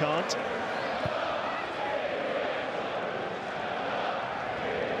indeed he can't.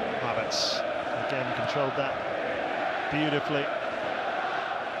 Havertz again controlled that beautifully.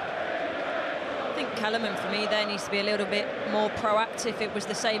 I think Kellerman, for me, there needs to be a little bit more proactive. It was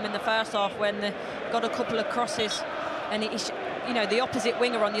the same in the first half when they got a couple of crosses, and he's, you know, the opposite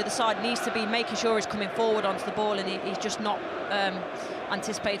winger on the other side needs to be making sure he's coming forward onto the ball, and he's just not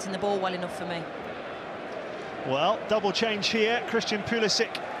anticipating the ball well enough for me. Well, double change here. Christian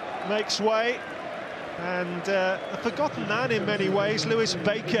Pulisic makes way, and a forgotten man in many ways, Lewis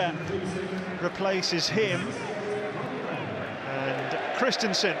Baker, replaces him, and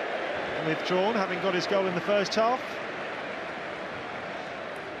Christensen withdrawn, having got his goal in the first half.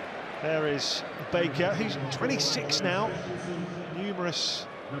 There is Baker, who's 26 now. Numerous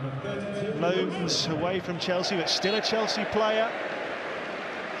loans away from Chelsea, but still a Chelsea player.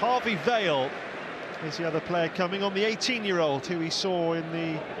 Harvey Vale is the other player coming on, the 18-year-old who we saw in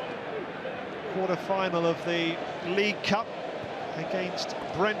the quarter-final of the League Cup against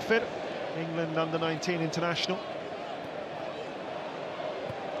Brentford, England under-19 international.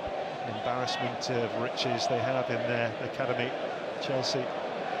 Embarrassment of riches they have in their academy, Chelsea.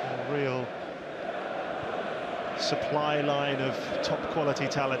 A real supply line of top-quality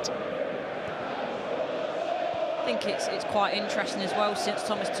talent. I think it's quite interesting as well since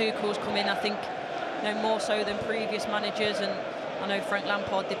Thomas Tuchel's come in. I think, you know, more so than previous managers, and I know Frank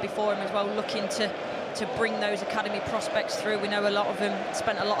Lampard did before him as well, looking to bring those academy prospects through. We know a lot of them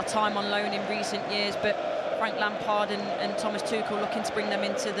spent a lot of time on loan in recent years, but Frank Lampard and Thomas Tuchel looking to bring them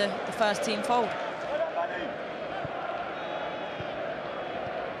into the first team fold.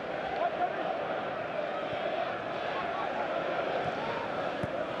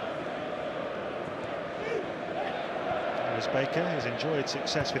 Baker has enjoyed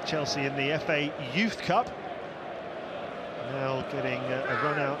success with Chelsea in the FA Youth Cup, now getting a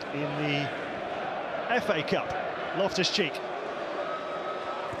run out in the FA Cup. Loftus-Cheek.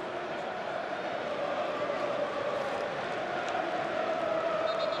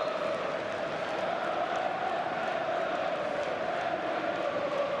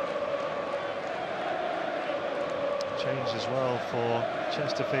 Change as well for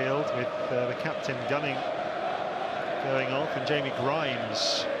Chesterfield, with the captain gunning going off, and Jamie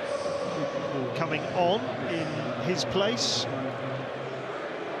Grimes coming on in his place.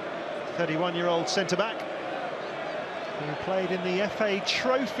 31-year-old centre-back who played in the FA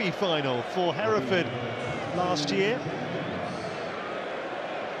Trophy final for Hereford last year.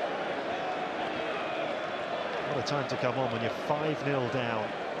 What a time to come on when you're 5-0 down.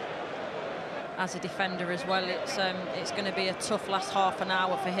 As a defender as well, it's going to be a tough last half an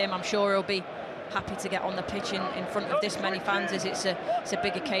hour for him. I'm sure he'll be happy to get on the pitch in front of this many fans, as it's a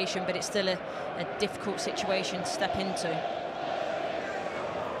big occasion, but it's still a difficult situation to step into.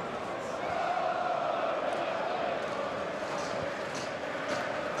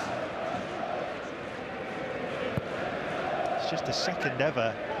 It's just the second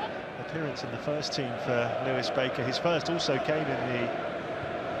ever appearance in the first team for Lewis Baker. His first also came in the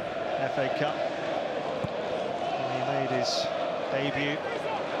FA Cup, and he made his debut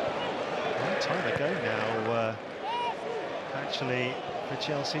a long time ago now, actually, for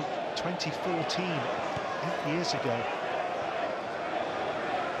Chelsea, 2014, 8 years ago.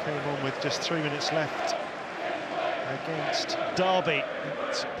 Came on with just 3 minutes left against Derby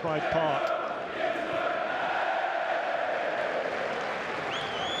at Pride Park.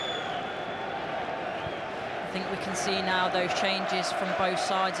 I think we can see now those changes from both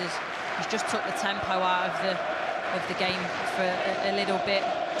sides, as he's just took the tempo out of the game for a little bit.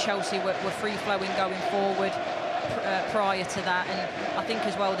 Chelsea were free-flowing going forward prior to that, and I think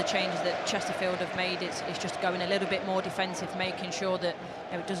as well the changes that Chesterfield have made, it's just going a little bit more defensive, making sure that,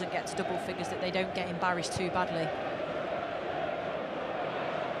 you know, it doesn't get to double figures, that they don't get embarrassed too badly.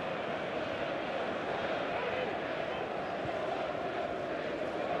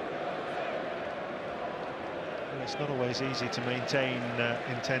 Well, it's not always easy to maintain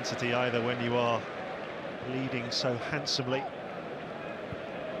intensity either when you are leading so handsomely.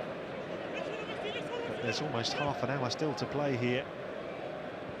 But there's almost half an hour still to play here.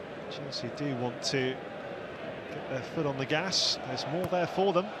 Chelsea do want to get their foot on the gas. There's more there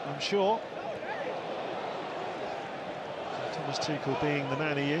for them, I'm sure. And Thomas Tuchel, being the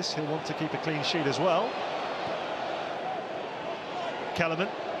man he is, he'll want to keep a clean sheet as well. Kellerman.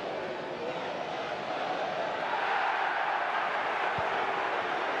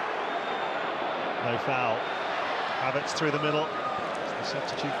 No foul. Havertz through the middle. The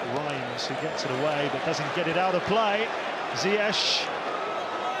substitute Rhymes, who gets it away but doesn't get it out of play. Zyiech.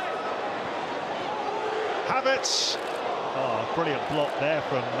 Havertz. Oh, brilliant block there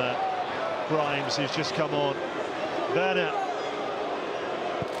from Grimes, who's just come on. Werner.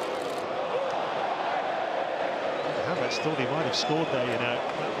 Havertz thought he might have scored there, you know.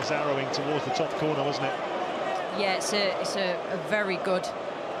 That was arrowing towards the top corner, wasn't it? Yeah, it's a very good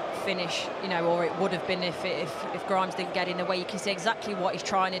finish, you know, or it would have been if Grimes didn't get in the way. You can see exactly what he's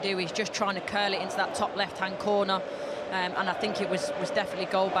trying to do. He's just trying to curl it into that top left-hand corner, and I think it was definitely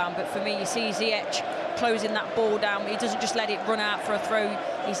goal-bound. But for me, you see Ziyech closing that ball down. He doesn't just let it run out for a throw.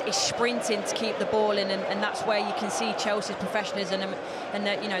 He's sprinting to keep the ball in, and that's where you can see Chelsea's professionalism, and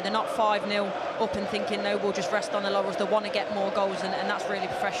that, you know, they're not 5-0 up and thinking, no, we'll just rest on the laurels. They want to get more goals, and that's really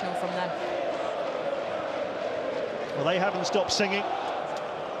professional from them. Well, they haven't stopped singing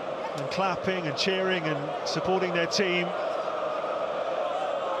and clapping and cheering and supporting their team.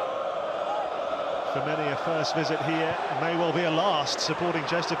 For many, a first visit here, it may well be a last supporting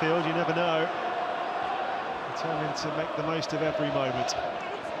Chesterfield, you never know. Determined to make the most of every moment.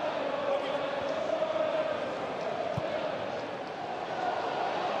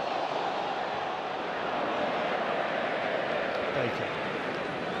 Baker.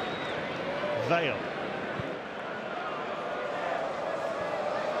 Vale.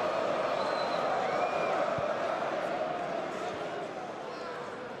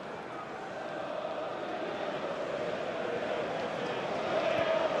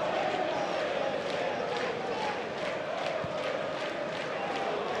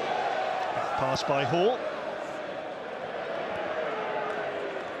 Pass by Hall.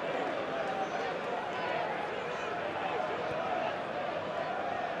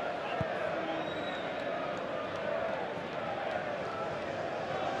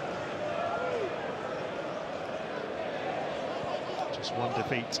 Just one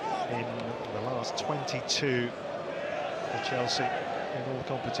defeat in the last 22 for Chelsea in all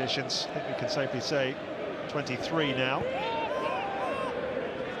competitions. I think we can safely say 23 now.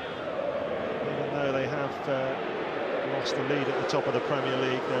 They have lost the lead at the top of the Premier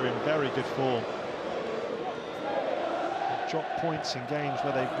League. They're in very good form. They've dropped points in games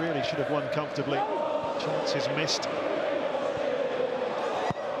where they really should have won comfortably. Chances missed.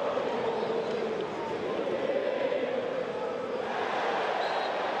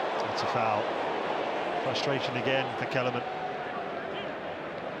 It's a foul. Frustration again for Kellerman.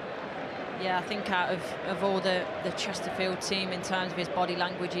 Yeah, I think out of all the Chesterfield team, in terms of his body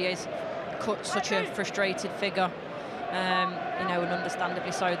language, he is such a frustrated figure, you know, and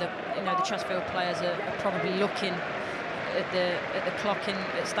understandably so. That, you know, the Chesterfield players are probably looking at the clock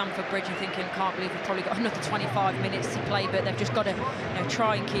at Stamford Bridge and thinking, can't believe we've probably got another 25 minutes to play. But they've just got to, you know,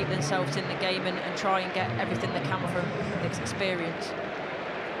 try and keep themselves in the game and try and get everything they can from this experience.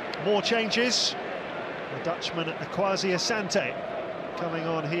 More changes. The Dutchman Akwasi Asante coming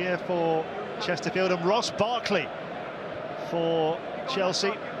on here for Chesterfield, and Ross Barkley for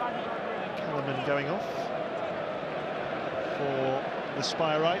Chelsea. Kellerman going off for the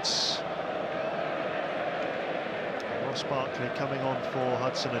Spireites. Ross Barkley coming on for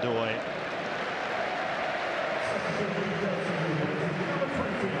Hudson-Odoi.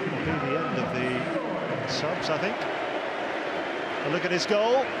 Will be the end of the subs, I think. A look at his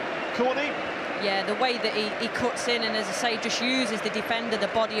goal. Corney. Yeah, the way that he cuts in and, as I say, just uses the defender, the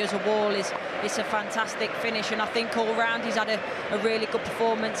body as a wall, it's a fantastic finish. And I think all round he's had a really good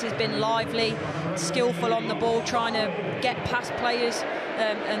performance. He's been lively, skillful on the ball, trying to get past players,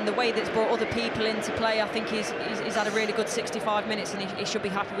 and the way that's brought other people into play. I think he's had a really good 65 minutes, and he should be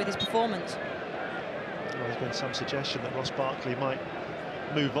happy with his performance. Well, there's been some suggestion that Ross Barkley might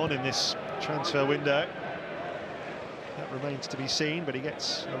move on in this transfer window. That remains to be seen, but he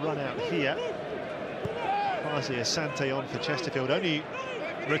gets a run out here. Asante on for Chesterfield, only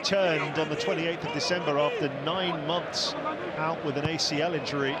returned on the 28th of December after 9 months out with an ACL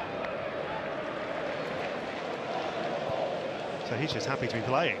injury. So he's just happy to be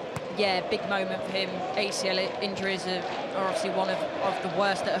playing. Yeah, big moment for him. ACL injuries are obviously one of the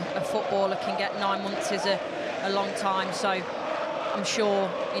worst that a footballer can get. 9 months is a long time, so I'm sure,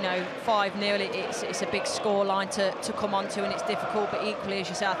 you know, 5-0, it's a big scoreline to come onto, and it's difficult, but equally, as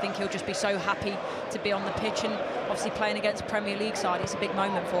you say, I think he'll just be so happy to be on the pitch, and obviously playing against a Premier League side, it's a big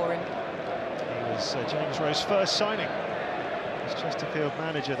moment for him. He was James Rowe's first signing as Chesterfield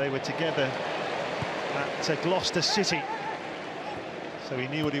manager. They were together at Gloucester City, so he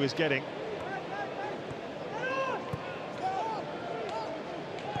knew what he was getting.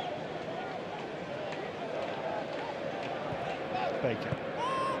 Baker.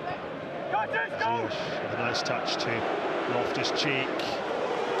 Zyiech with a nice touch to Loftus-Cheek.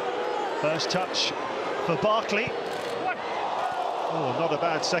 First touch for Barkley. Oh, not a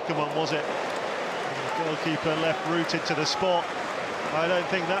bad second one, was it? The goalkeeper left rooted to the spot. I don't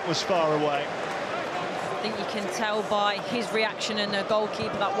think that was far away. I think you can tell by his reaction and the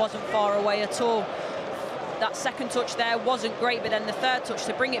goalkeeper that wasn't far away at all. That second touch there wasn't great, but then the third touch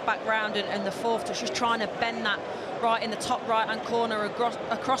to bring it back round, and the fourth touch just trying to bend that right in the top right-hand corner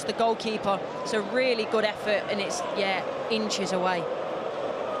across the goalkeeper. It's a really good effort, and it's, yeah, inches away.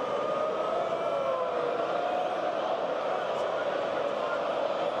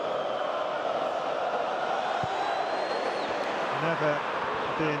 Never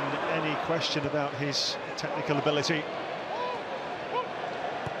been any question about his technical ability.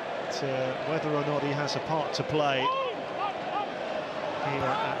 Whether or not he has a part to play here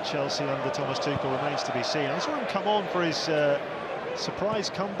at Chelsea under Thomas Tuchel remains to be seen. I saw him come on for his surprise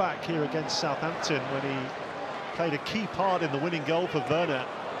comeback here against Southampton when he played a key part in the winning goal for Werner.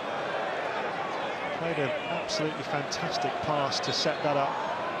 Played an absolutely fantastic pass to set that up.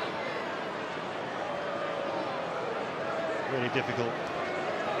 Really difficult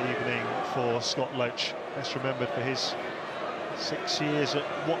evening for Scott Loach, best remembered for his 6 years at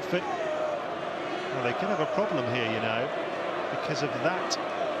Watford. Well, they could have a problem here, you know, because of that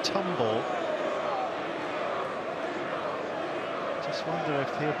tumble. Just wonder if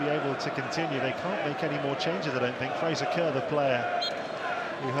he'll be able to continue. They can't make any more changes, I don't think. Fraser Kerr, the player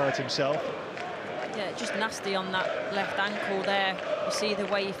who hurt himself. Yeah, just nasty on that left ankle there. You see the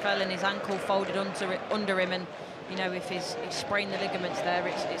way he fell and his ankle folded under him, and you know, if he's sprained the ligaments there,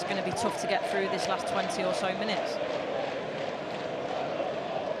 it's going to be tough to get through this last 20 or so minutes.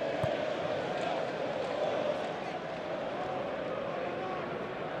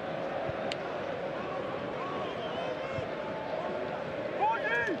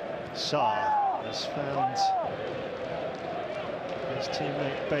 Sarr has found his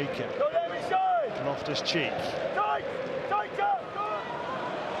teammate Baker. Loftus-Cheek. Oh,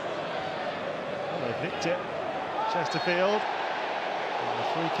 they've nicked it. Chesterfield. And the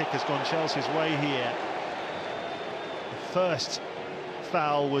free kick has gone Chelsea's way here. The first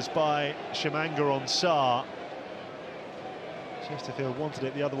foul was by Tchimanga on Sarr. Chesterfield wanted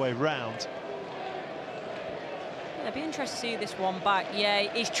it the other way round. It'd be interesting to see this one back.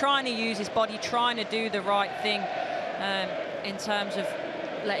 Yeah, he's trying to use his body, trying to do the right thing in terms of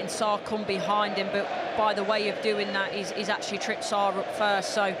letting Sarr come behind him, but by the way of doing that, he's actually tripped Sarr up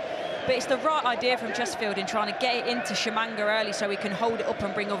first. So, but it's the right idea from Chesterfield in trying to get it into Tchimanga early so he can hold it up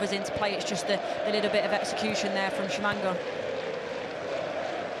and bring others into play. It's just the little bit of execution there from Tchimanga.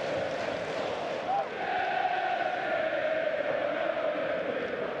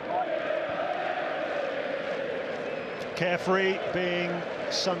 Carefree being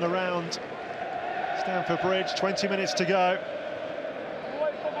sung around Stamford Bridge, 20 minutes to go.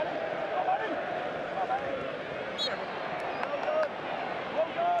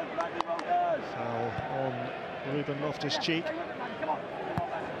 Foul on Ruben Loftus-Cheek. Who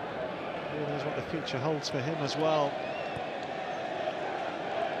knows what the future holds for him as well.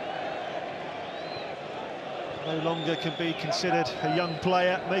 No longer can be considered a young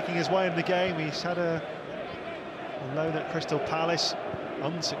player making his way in the game. He's had a loan at Crystal Palace,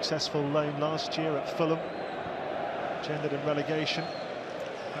 unsuccessful loan last year at Fulham, which ended in relegation.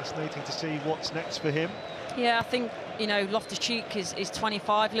 Fascinating to see what's next for him. Yeah, I think, you know, Loftus-Cheek is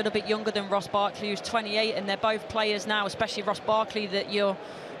 25, a little bit younger than Ross Barkley, who's 28, and they're both players now, especially Ross Barkley, that you're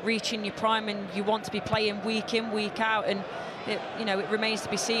reaching your prime and you want to be playing week in, week out, and you know, it remains to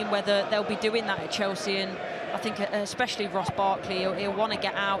be seen whether they'll be doing that at Chelsea. And I think especially Ross Barkley, he'll want to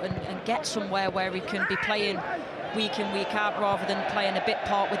get out and get somewhere where he can be playing week in, week out, rather than playing a bit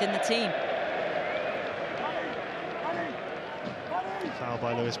part within the team. Foul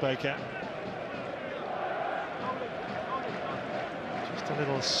by Lewis Baker. Just a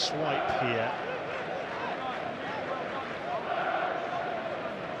little swipe here.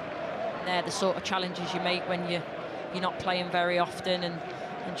 They're the sort of challenges you make when you're not playing very often, and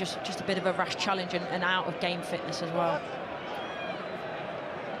just a bit of a rash challenge and out of game fitness as well.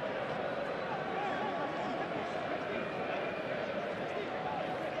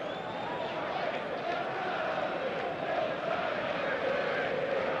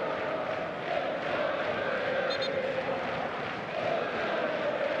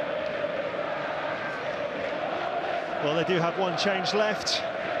 Well, they do have one change left,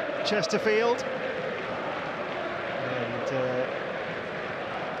 Chesterfield. And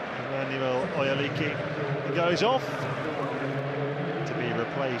Emmanuel Oyaliki goes off to be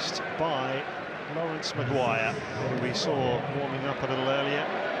replaced by Lawrence Maguire, who we saw warming up a little earlier.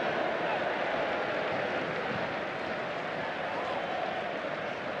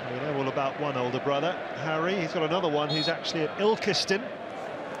 We know all about one older brother, Harry. He's got another one who's actually at Ilkeston.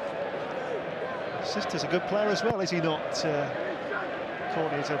 His sister's a good player as well, is he not?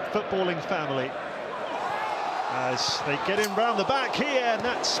 Courtney, it's a footballing family. As they get him round the back here, and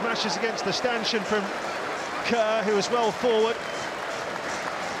that smashes against the stanchion from Kerr, who is well forward.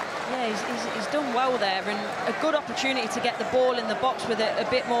 Yeah, he's done well there, and a good opportunity to get the ball in the box with a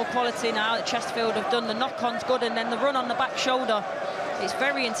bit more quality now that Chesterfield have done. The knock-on's good, and then the run on the back shoulder. It's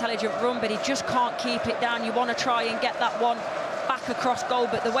very intelligent run, but he just can't keep it down. You want to try and get that one back across goal,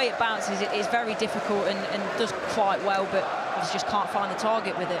 but the way it bounces, it is very difficult and does quite well, but he just can't find the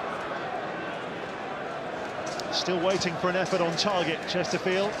target with it. Still waiting for an effort on target,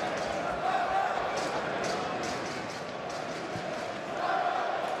 Chesterfield.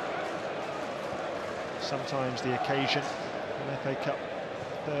 Sometimes the occasion on FA Cup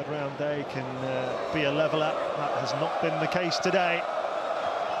third round day can be a leveller. That has not been the case today.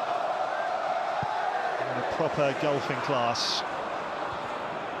 In a proper golfing class.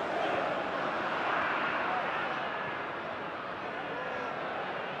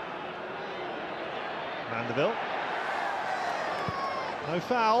 Mandeville. No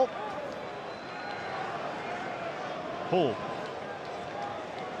foul. Hall.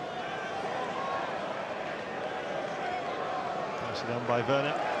 Nicely done by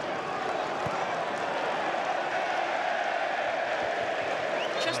Werner.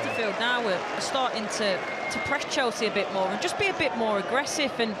 Chesterfield now are starting to press Chelsea a bit more and just be a bit more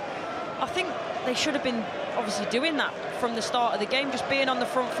aggressive, and I think they should have been obviously doing that from the start of the game, just being on the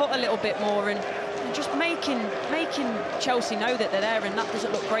front foot a little bit more and just making Chelsea know that they're there, and that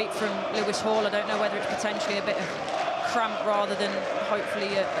doesn't look great from Lewis Hall. I don't know whether it's potentially a bit of cramp rather than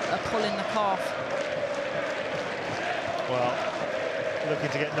hopefully a pull in the calf. Well, looking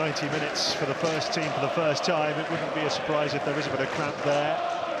to get 90 minutes for the first team for the first time, it wouldn't be a surprise if there is a bit of cramp there.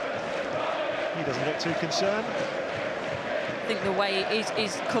 He doesn't look too concerned. I think the way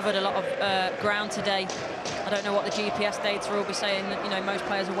he's covered a lot of ground today. I don't know what the GPS data will be saying. You know, most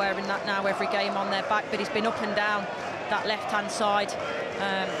players are wearing that now every game on their back, but he's been up and down that left-hand side.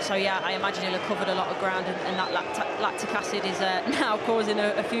 So yeah, I imagine he'll have covered a lot of ground, and that lactic acid is now causing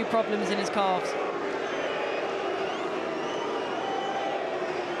a few problems in his calves.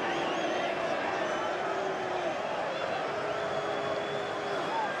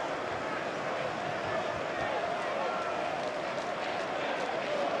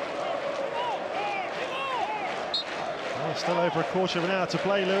 Still over a quarter of an hour to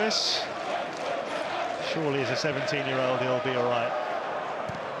play, Lewis. Surely as a 17-year-old he'll be all right.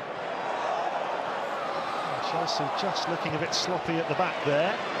 And Chelsea just looking a bit sloppy at the back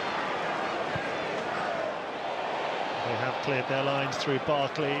there. They have cleared their lines through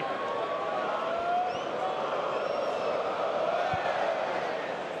Barkley.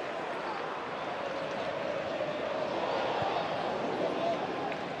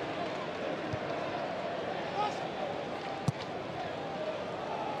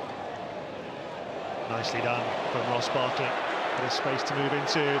 Nicely done from Ross Barkley. Bit of space to move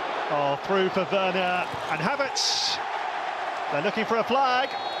into. Oh, through for Werner and Havertz. They're looking for a flag.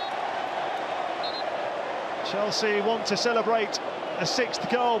 Chelsea want to celebrate a 6th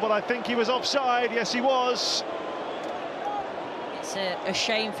goal, but I think he was offside. Yes, he was. It's a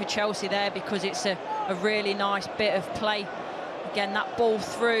shame for Chelsea there, because it's a really nice bit of play. Again, that ball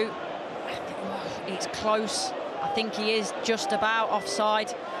through, it's close. I think he is just about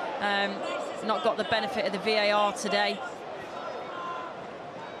offside. Not got the benefit of the VAR today.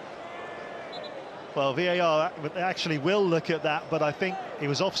 Well, VAR actually will look at that, but I think he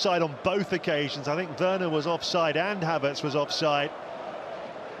was offside on both occasions. I think Werner was offside and Havertz was offside.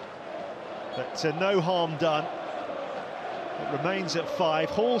 But no harm done. It remains at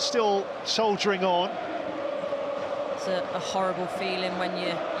 5. Hall still soldiering on. It's a horrible feeling when you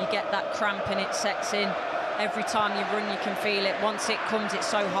get that cramp and it sets in. Every time you run, you can feel it. Once it comes, it's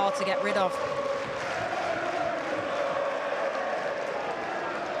so hard to get rid of.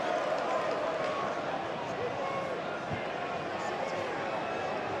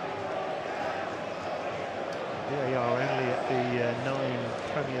 VAR only at the 9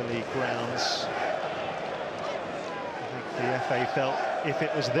 Premier League grounds. I think the FA felt if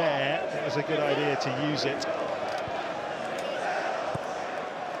it was there, it was a good idea to use it.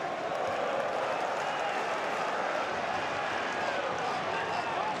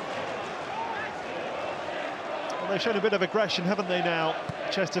 They've shown a bit of aggression, haven't they now,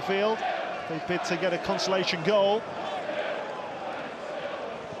 Chesterfield? They bid to get a consolation goal.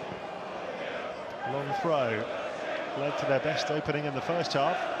 Long throw. Led to their best opening in the first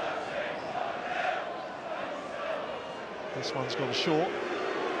half. This one's gone short.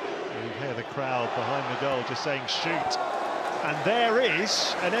 You hear the crowd behind the goal just saying shoot. And there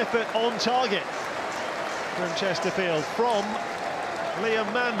is an effort on target from Chesterfield, from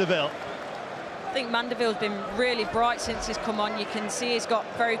Liam Mandeville. I think Mandeville's been really bright since he's come on. You can see he's got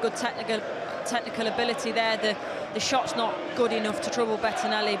very good technical ability there. The shot's not good enough to trouble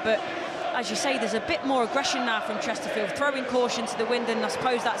Bettinelli, but as you say, there's a bit more aggression now from Chesterfield, throwing caution to the wind, and I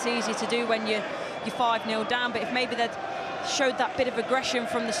suppose that's easy to do when you're 5-0 down. But if maybe they'd showed that bit of aggression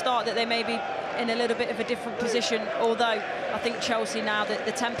from the start, that they may be in a little bit of a different position. Although I think Chelsea, now that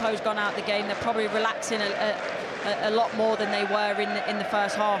the tempo's gone out of the game, they're probably relaxing a lot more than they were in the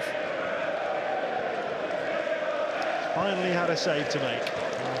first half. Finally had a save to make,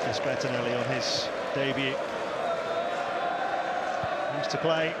 Marcus Bettinelli, on his debut. Used to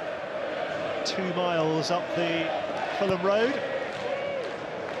play 2 miles up the Fulham Road,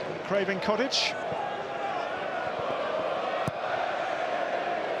 Craven Cottage.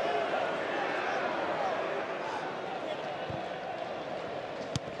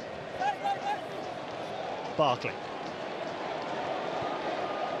 Barkley.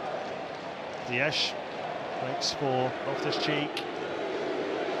 Zyiech breaks for Loftus-Cheek.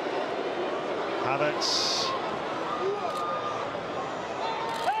 Havertz.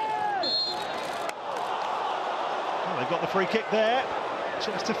 Well, they've got the free kick there.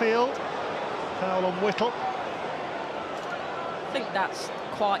 Chesterfield. Foul on Whittle. I think that's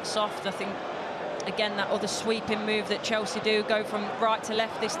quite soft. I think, again, that other sweeping move that Chelsea do, go from right to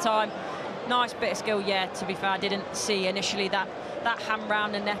left this time. Nice bit of skill, yeah, to be fair. I didn't see initially that hand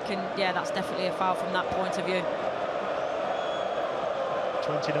round the neck, and yeah, that's definitely a foul from that point of view.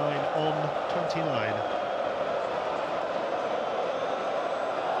 29 on 29.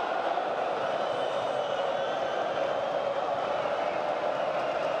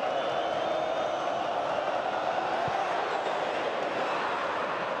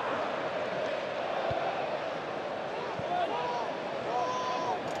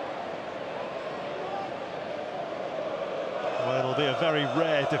 Well, it'll be a very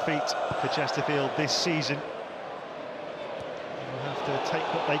rare defeat for Chesterfield this season. They'll have to take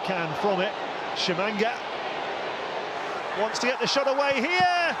what they can from it. Shimanga wants to get the shot away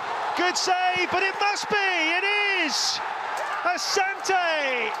here. Good save, but it must be. It is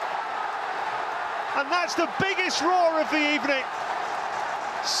Asante. And that's the biggest roar of the evening.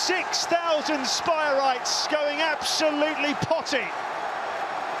 6,000 Spirelites going absolutely potty.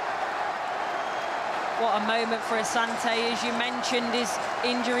 What a moment for Asante. As you mentioned, his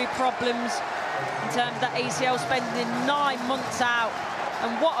injury problems in terms of that ACL, spending 9 months out,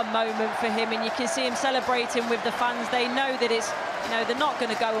 and what a moment for him. And you can see him celebrating with the fans. They know that it's, you know, they're not going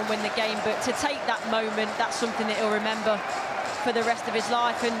to go and win the game, but to take that moment, that's something that he'll remember for the rest of his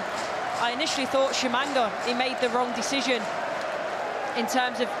life. And I initially thought Shimanga, he made the wrong decision in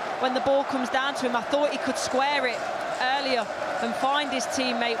terms of when the ball comes down to him. I thought he could square it earlier and find his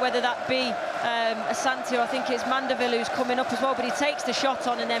teammate, whether that be Asante, or I think it's Mandeville who's coming up as well, but he takes the shot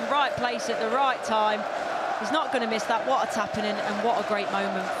on, and then right place at the right time. He's not going to miss that. What a tapping in, and what a great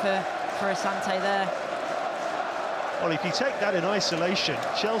moment for Asante there. Well, if you take that in isolation,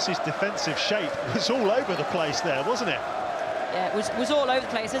 Chelsea's defensive shape was all over the place there, wasn't it? Yeah, it was all over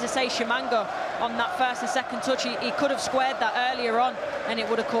the place. As I say, Shimanga on that first and second touch, he could have squared that earlier on, and it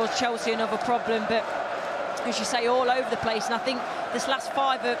would have caused Chelsea another problem. But as you say, all over the place. And I think this last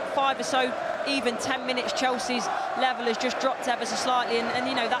five or so, even 10 minutes, Chelsea's level has just dropped ever so slightly. And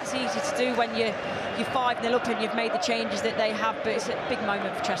you know, that's easy to do when you're 5-0 up and you've made the changes that they have. But it's a big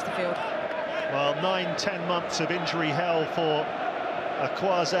moment for Chesterfield. Well, 9-10 months of injury hell for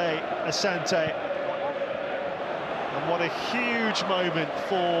Akwasi, Asante. And what a huge moment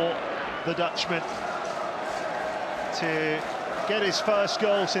for the Dutchman to get his first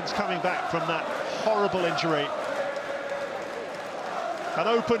goal since coming back from that horrible injury. An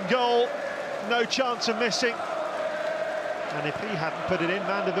open goal, no chance of missing. And if he hadn't put it in,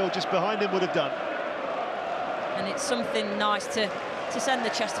 Mandeville just behind him would have done. And it's something nice to send the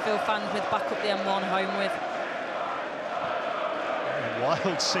Chesterfield fans with, back up the M1 home with.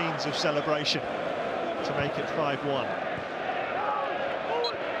 Wild scenes of celebration to make it 5-1.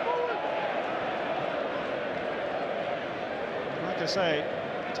 Like I say,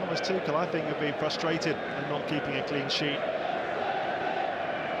 Thomas Tuchel, I think, will be frustrated at not keeping a clean sheet.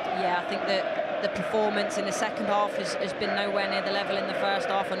 Yeah, I think that the performance in the second half has been nowhere near the level in the first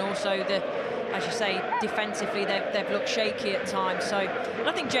half, and also as you say, defensively they've looked shaky at times. So, and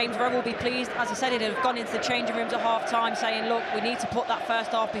I think James Rowe will be pleased. As I said, he'd have gone into the changing rooms at half-time saying, look, we need to put that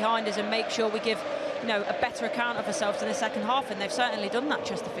first half behind us and make sure we give, you know, a better account of ourselves in the second half, and they've certainly done that,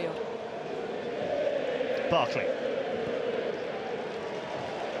 Chesterfield. Barkley.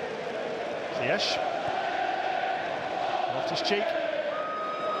 Zyiech. Loftus-Cheek.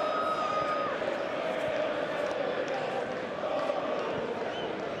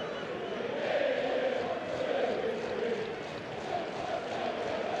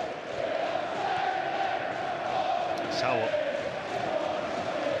 Sowell.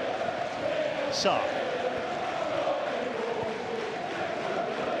 Sarr.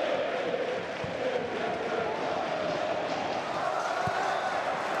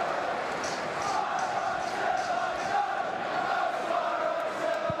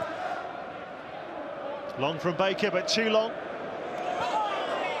 Long from Baker, but too long.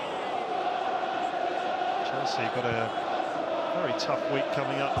 Chelsea got a very tough week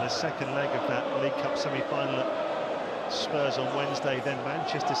coming up in the second leg of that League Cup semi-final at Spurs on Wednesday, then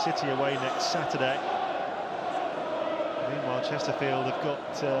Manchester City away next Saturday. Meanwhile, Chesterfield have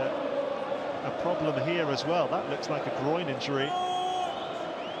got a problem here as well. That looks like a groin injury.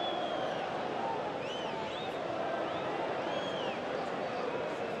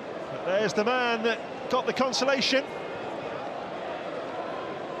 But there's the man that got the consolation.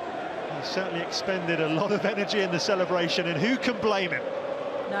 He certainly expended a lot of energy in the celebration, and who can blame him?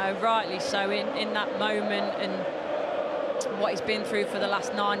 No, rightly so. In that moment and what he's been through for the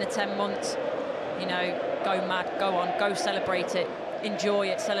last 9 or 10 months, you know, go mad, go on, go celebrate it, enjoy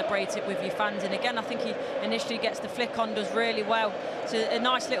it, celebrate it with your fans. And again, I think he initially gets the flick on, does really well. It's a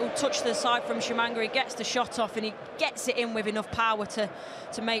nice little touch to the side from Tchimanga. He gets the shot off and he gets it in with enough power to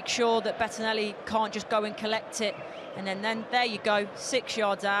make sure that Bettinelli can't just go and collect it. And then there you go, 6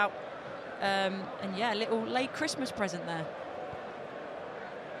 yards out. And yeah, a little late Christmas present there.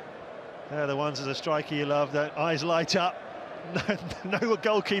 They're the ones as a striker you love, that eyes light up. No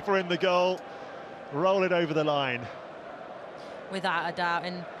goalkeeper in the goal. Roll it over the line. Without a doubt.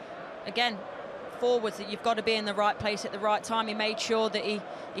 And again, forwards, that you've got to be in the right place at the right time. He made sure that he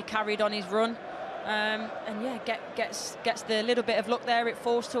carried on his run. And yeah, gets the little bit of luck there, it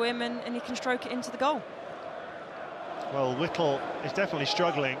falls to him, and he can stroke it into the goal. Well, Whittle is definitely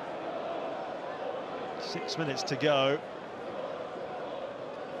struggling. 6 minutes to go.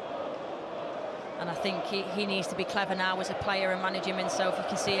 And I think he needs to be clever now as a player and manage him himself. You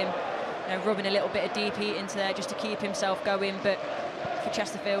can see him, you know, rubbing a little bit of deep heat into there just to keep himself going. But for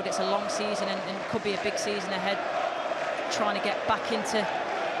Chesterfield, it's a long season and could be a big season ahead, trying to get back into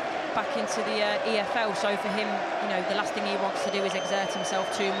the EFL. So for him, you know, the last thing he wants to do is exert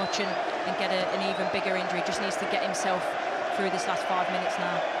himself too much and get an even bigger injury. Just needs to get himself through this last 5 minutes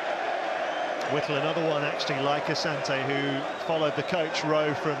now. Whittle, another one actually like Asante, who followed the coach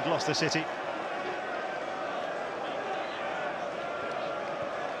Rowe from Gloucester City.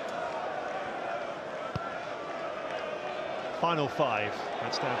 Final 5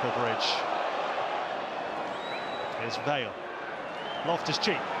 at Stamford Bridge. Here's Vale.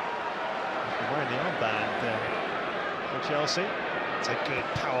 Loftus-Cheek. Wearing the armband for Chelsea. It's a good,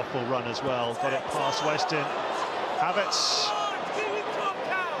 powerful run as well. Got it past Weston. Havertz.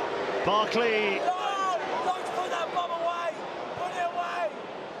 Barkley.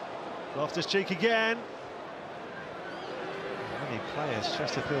 Loftus-Cheek again. Many players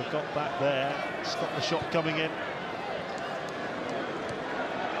Chesterfield got back there. Stopped the shot coming in.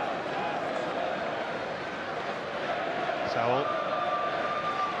 Sowell.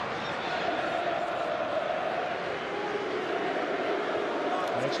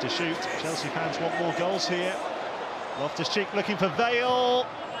 Edge to shoot. Chelsea fans want more goals here. Loftus-Cheek looking for Vale.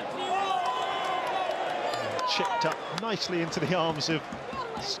 Chipped up nicely into the arms of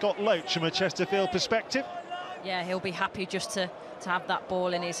Scott Loach from a Chesterfield perspective. Yeah, he'll be happy just to have that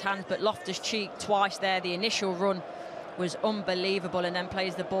ball in his hands. But Loftus-Cheek twice there. The initial run was unbelievable, and then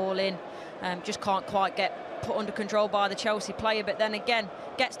plays the ball in. Just can't quite get put under control by the Chelsea player, but then again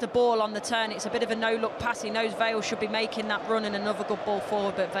gets the ball on the turn. It's a bit of a no-look pass. He knows Vale should be making that run and another good ball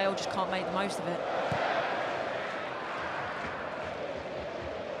forward, but Vale just can't make the most of it.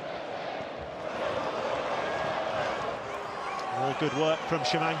 All good work from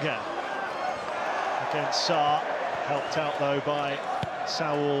Tchimanga against Sarr, helped out though by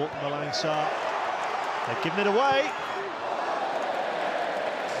Sowell, Malang Sarr. They've given it away.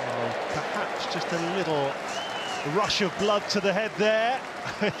 Oh, perhaps just a little rush of blood to the head there.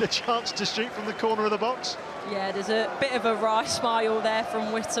 The chance to shoot from the corner of the box. Yeah, there's a bit of a wry smile there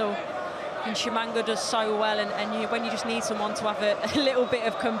from Whittle. And Tchimanga does so well, and when you just need someone to have a little bit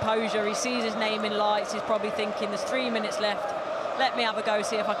of composure, he sees his name in lights, he's probably thinking there's 3 minutes left, let me have a go,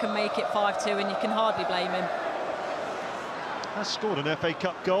 see if I can make it 5-2, and you can hardly blame him. Has scored an FA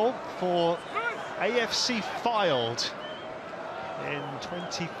Cup goal for AFC Fylde in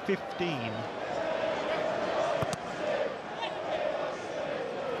 2015.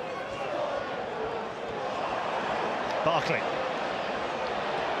 Barkley.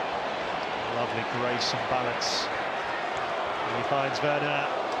 Lovely grace and balance. And he finds Werner.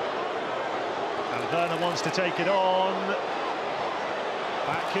 And Werner wants to take it on.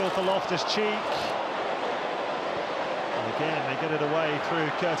 Back heel for Loftus-Cheek. And again, they get it away through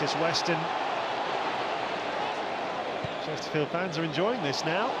Curtis Weston. Chesterfield fans are enjoying this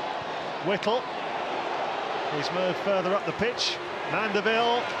now. Whittle. He's moved further up the pitch.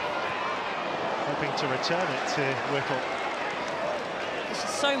 Mandeville. Hoping to return it to Whittle. This is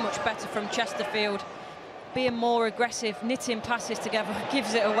so much better from Chesterfield. Being more aggressive, knitting passes together,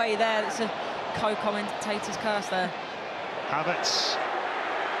 gives it away there. It's a co-commentator's curse there. Havertz.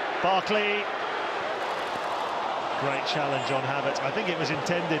 Barkley. Great challenge on Havertz. I think it was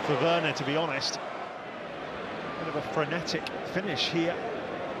intended for Werner, to be honest. Bit of a frenetic finish here.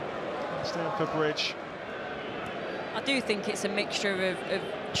 Stamford Bridge. I do think it's a mixture of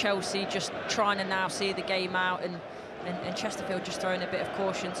Chelsea just trying to now see the game out and Chesterfield just throwing a bit of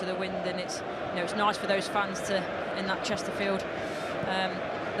caution to the wind, and it's, you know, it's nice for those fans to, in that Chesterfield,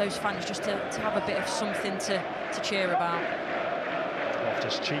 those fans just to have a bit of something to cheer about.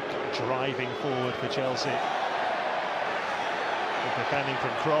 Loftus-Cheek driving forward for Chelsea. Good defending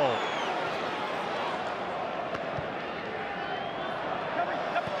from Kroll.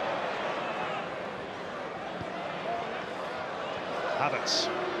 Havertz.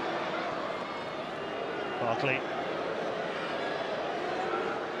 Barkley.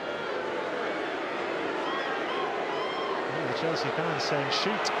 Oh, the Chelsea fans saying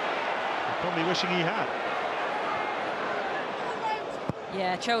shoot. They're probably wishing he had.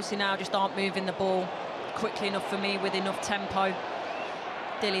 Yeah, Chelsea now just aren't moving the ball quickly enough for me, with enough tempo.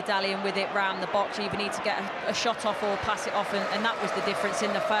 Dilly-dallying with it round the box. You either need to get a shot off or pass it off, and that was the difference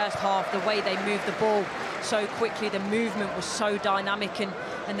in the first half. The way they moved the ball so quickly, the movement was so dynamic, and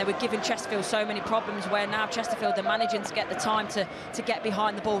they were giving Chesterfield so many problems, where now Chesterfield are managing to get the time to get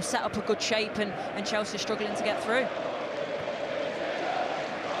behind the ball, set up a good shape, and Chelsea struggling to get through.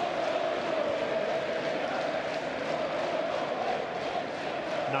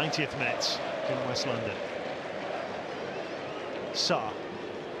 '90th minute in West London. Sarr.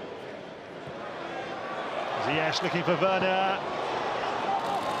 Ziyech looking for Werner.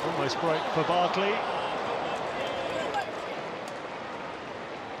 Almost broke for Barkley.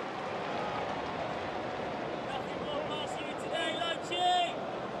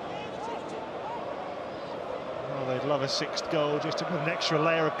 Well, they'd love a sixth goal just to put an extra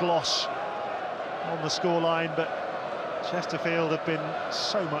layer of gloss on the scoreline, but Chesterfield have been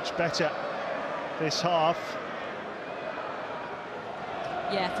so much better this half.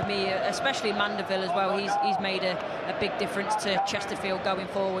 Yeah, for me, especially Mandeville as well, he's made a big difference to Chesterfield going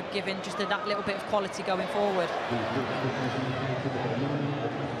forward, giving just that little bit of quality going forward.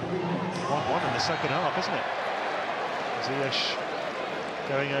 1-1 in the second half, isn't it? Ziyech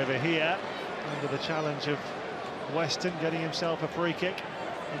going over here under the challenge of Weston, getting himself a free kick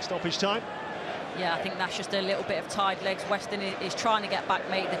in stoppage time. Yeah, I think that's just a little bit of tied legs. Weston is trying to get back,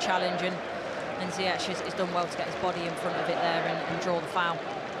 make the challenge, and Ziyech has done well to get his body in front of it there and draw the foul.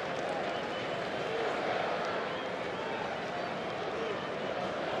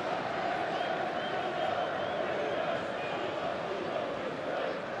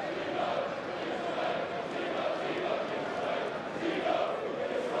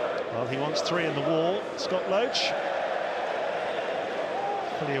 Well, he wants 3 in the wall, Scott Loach.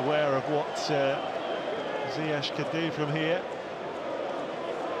 Fully aware of what Ziyech could do from here.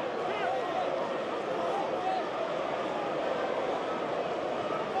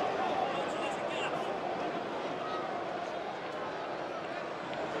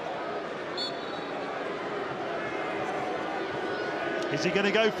 Is he going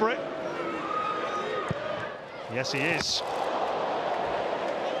to go for it? Yes, he is.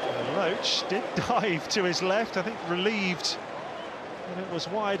 And Loach did dive to his left, I think relieved, and it was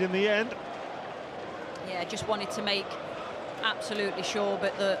wide in the end. Yeah, just wanted to make absolutely sure,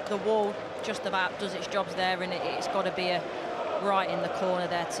 but the wall just about does its jobs there, and it's got to be right in the corner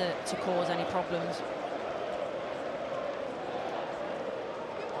there to cause any problems.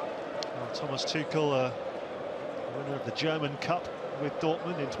 Well, Thomas Tuchel, winner of the German Cup with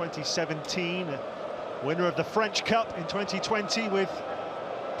Dortmund in 2017, winner of the French Cup in 2020 with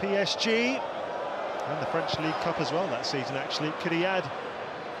PSG, and the French League Cup as well that season, actually. Could he add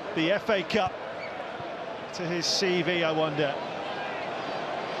the FA Cup to his CV, I wonder?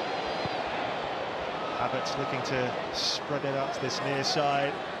 Havertz looking to spread it out to this near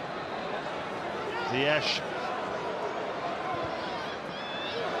side. Ziyech.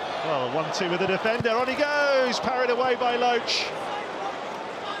 Well, 1-2 with the defender, on he goes, parried away by Loach.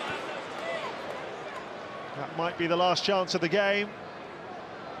 That might be the last chance of the game.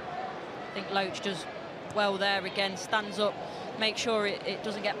 I think Loach does well there again, stands up, make sure it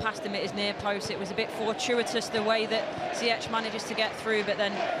doesn't get past him at his near post. It was a bit fortuitous the way that Zyiech manages to get through, but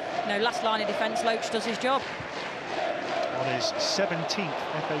then, you know, last line of defence, Loach does his job. On his 17th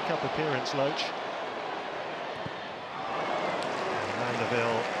FA Cup appearance, Loach.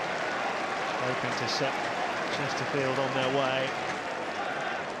 Mandeville hoping to set Chesterfield on their way.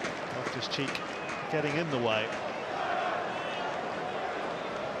 Loftus-Cheek getting in the way.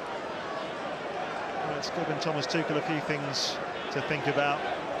 Well, it's given Thomas Tuchel a few things to think about.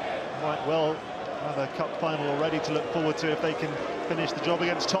 Might well have a cup final already to look forward to if they can finish the job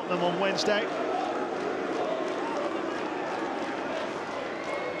against Tottenham on Wednesday.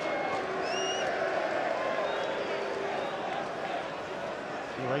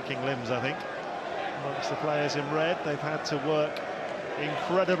 Raking limbs, I think, amongst the players in red. They've had to work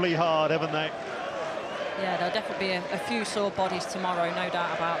incredibly hard, haven't they? Yeah, there'll definitely be a few sore bodies tomorrow, no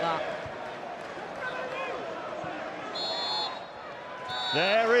doubt about that.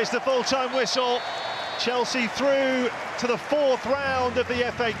 There is the full-time whistle. Chelsea through to the 4th round of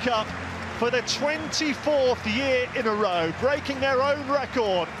the FA Cup for the 24th year in a row, breaking their own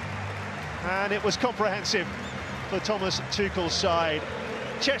record. And it was comprehensive for Thomas Tuchel's side.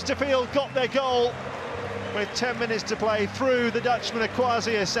 Chesterfield got their goal with 10 minutes to play through the Dutchman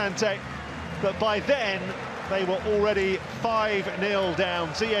Akwasi Asante, but by then they were already 5-0 down.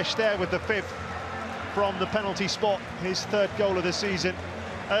 Zyiech there with the 5th from the penalty spot, his 3rd goal of the season.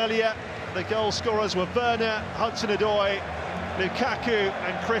 Earlier, the goal scorers were Werner, Hudson-Odoi, Lukaku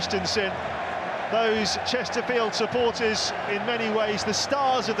and Christensen. Those Chesterfield supporters, in many ways the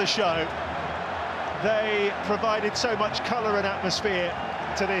stars of the show. They provided so much colour and atmosphere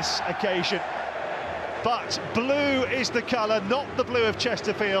to this occasion. But blue is the colour, not the blue of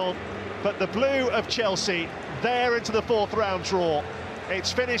Chesterfield, but the blue of Chelsea. There into the 4th round draw.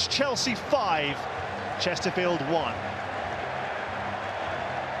 It's finished Chelsea 5, Chesterfield 1.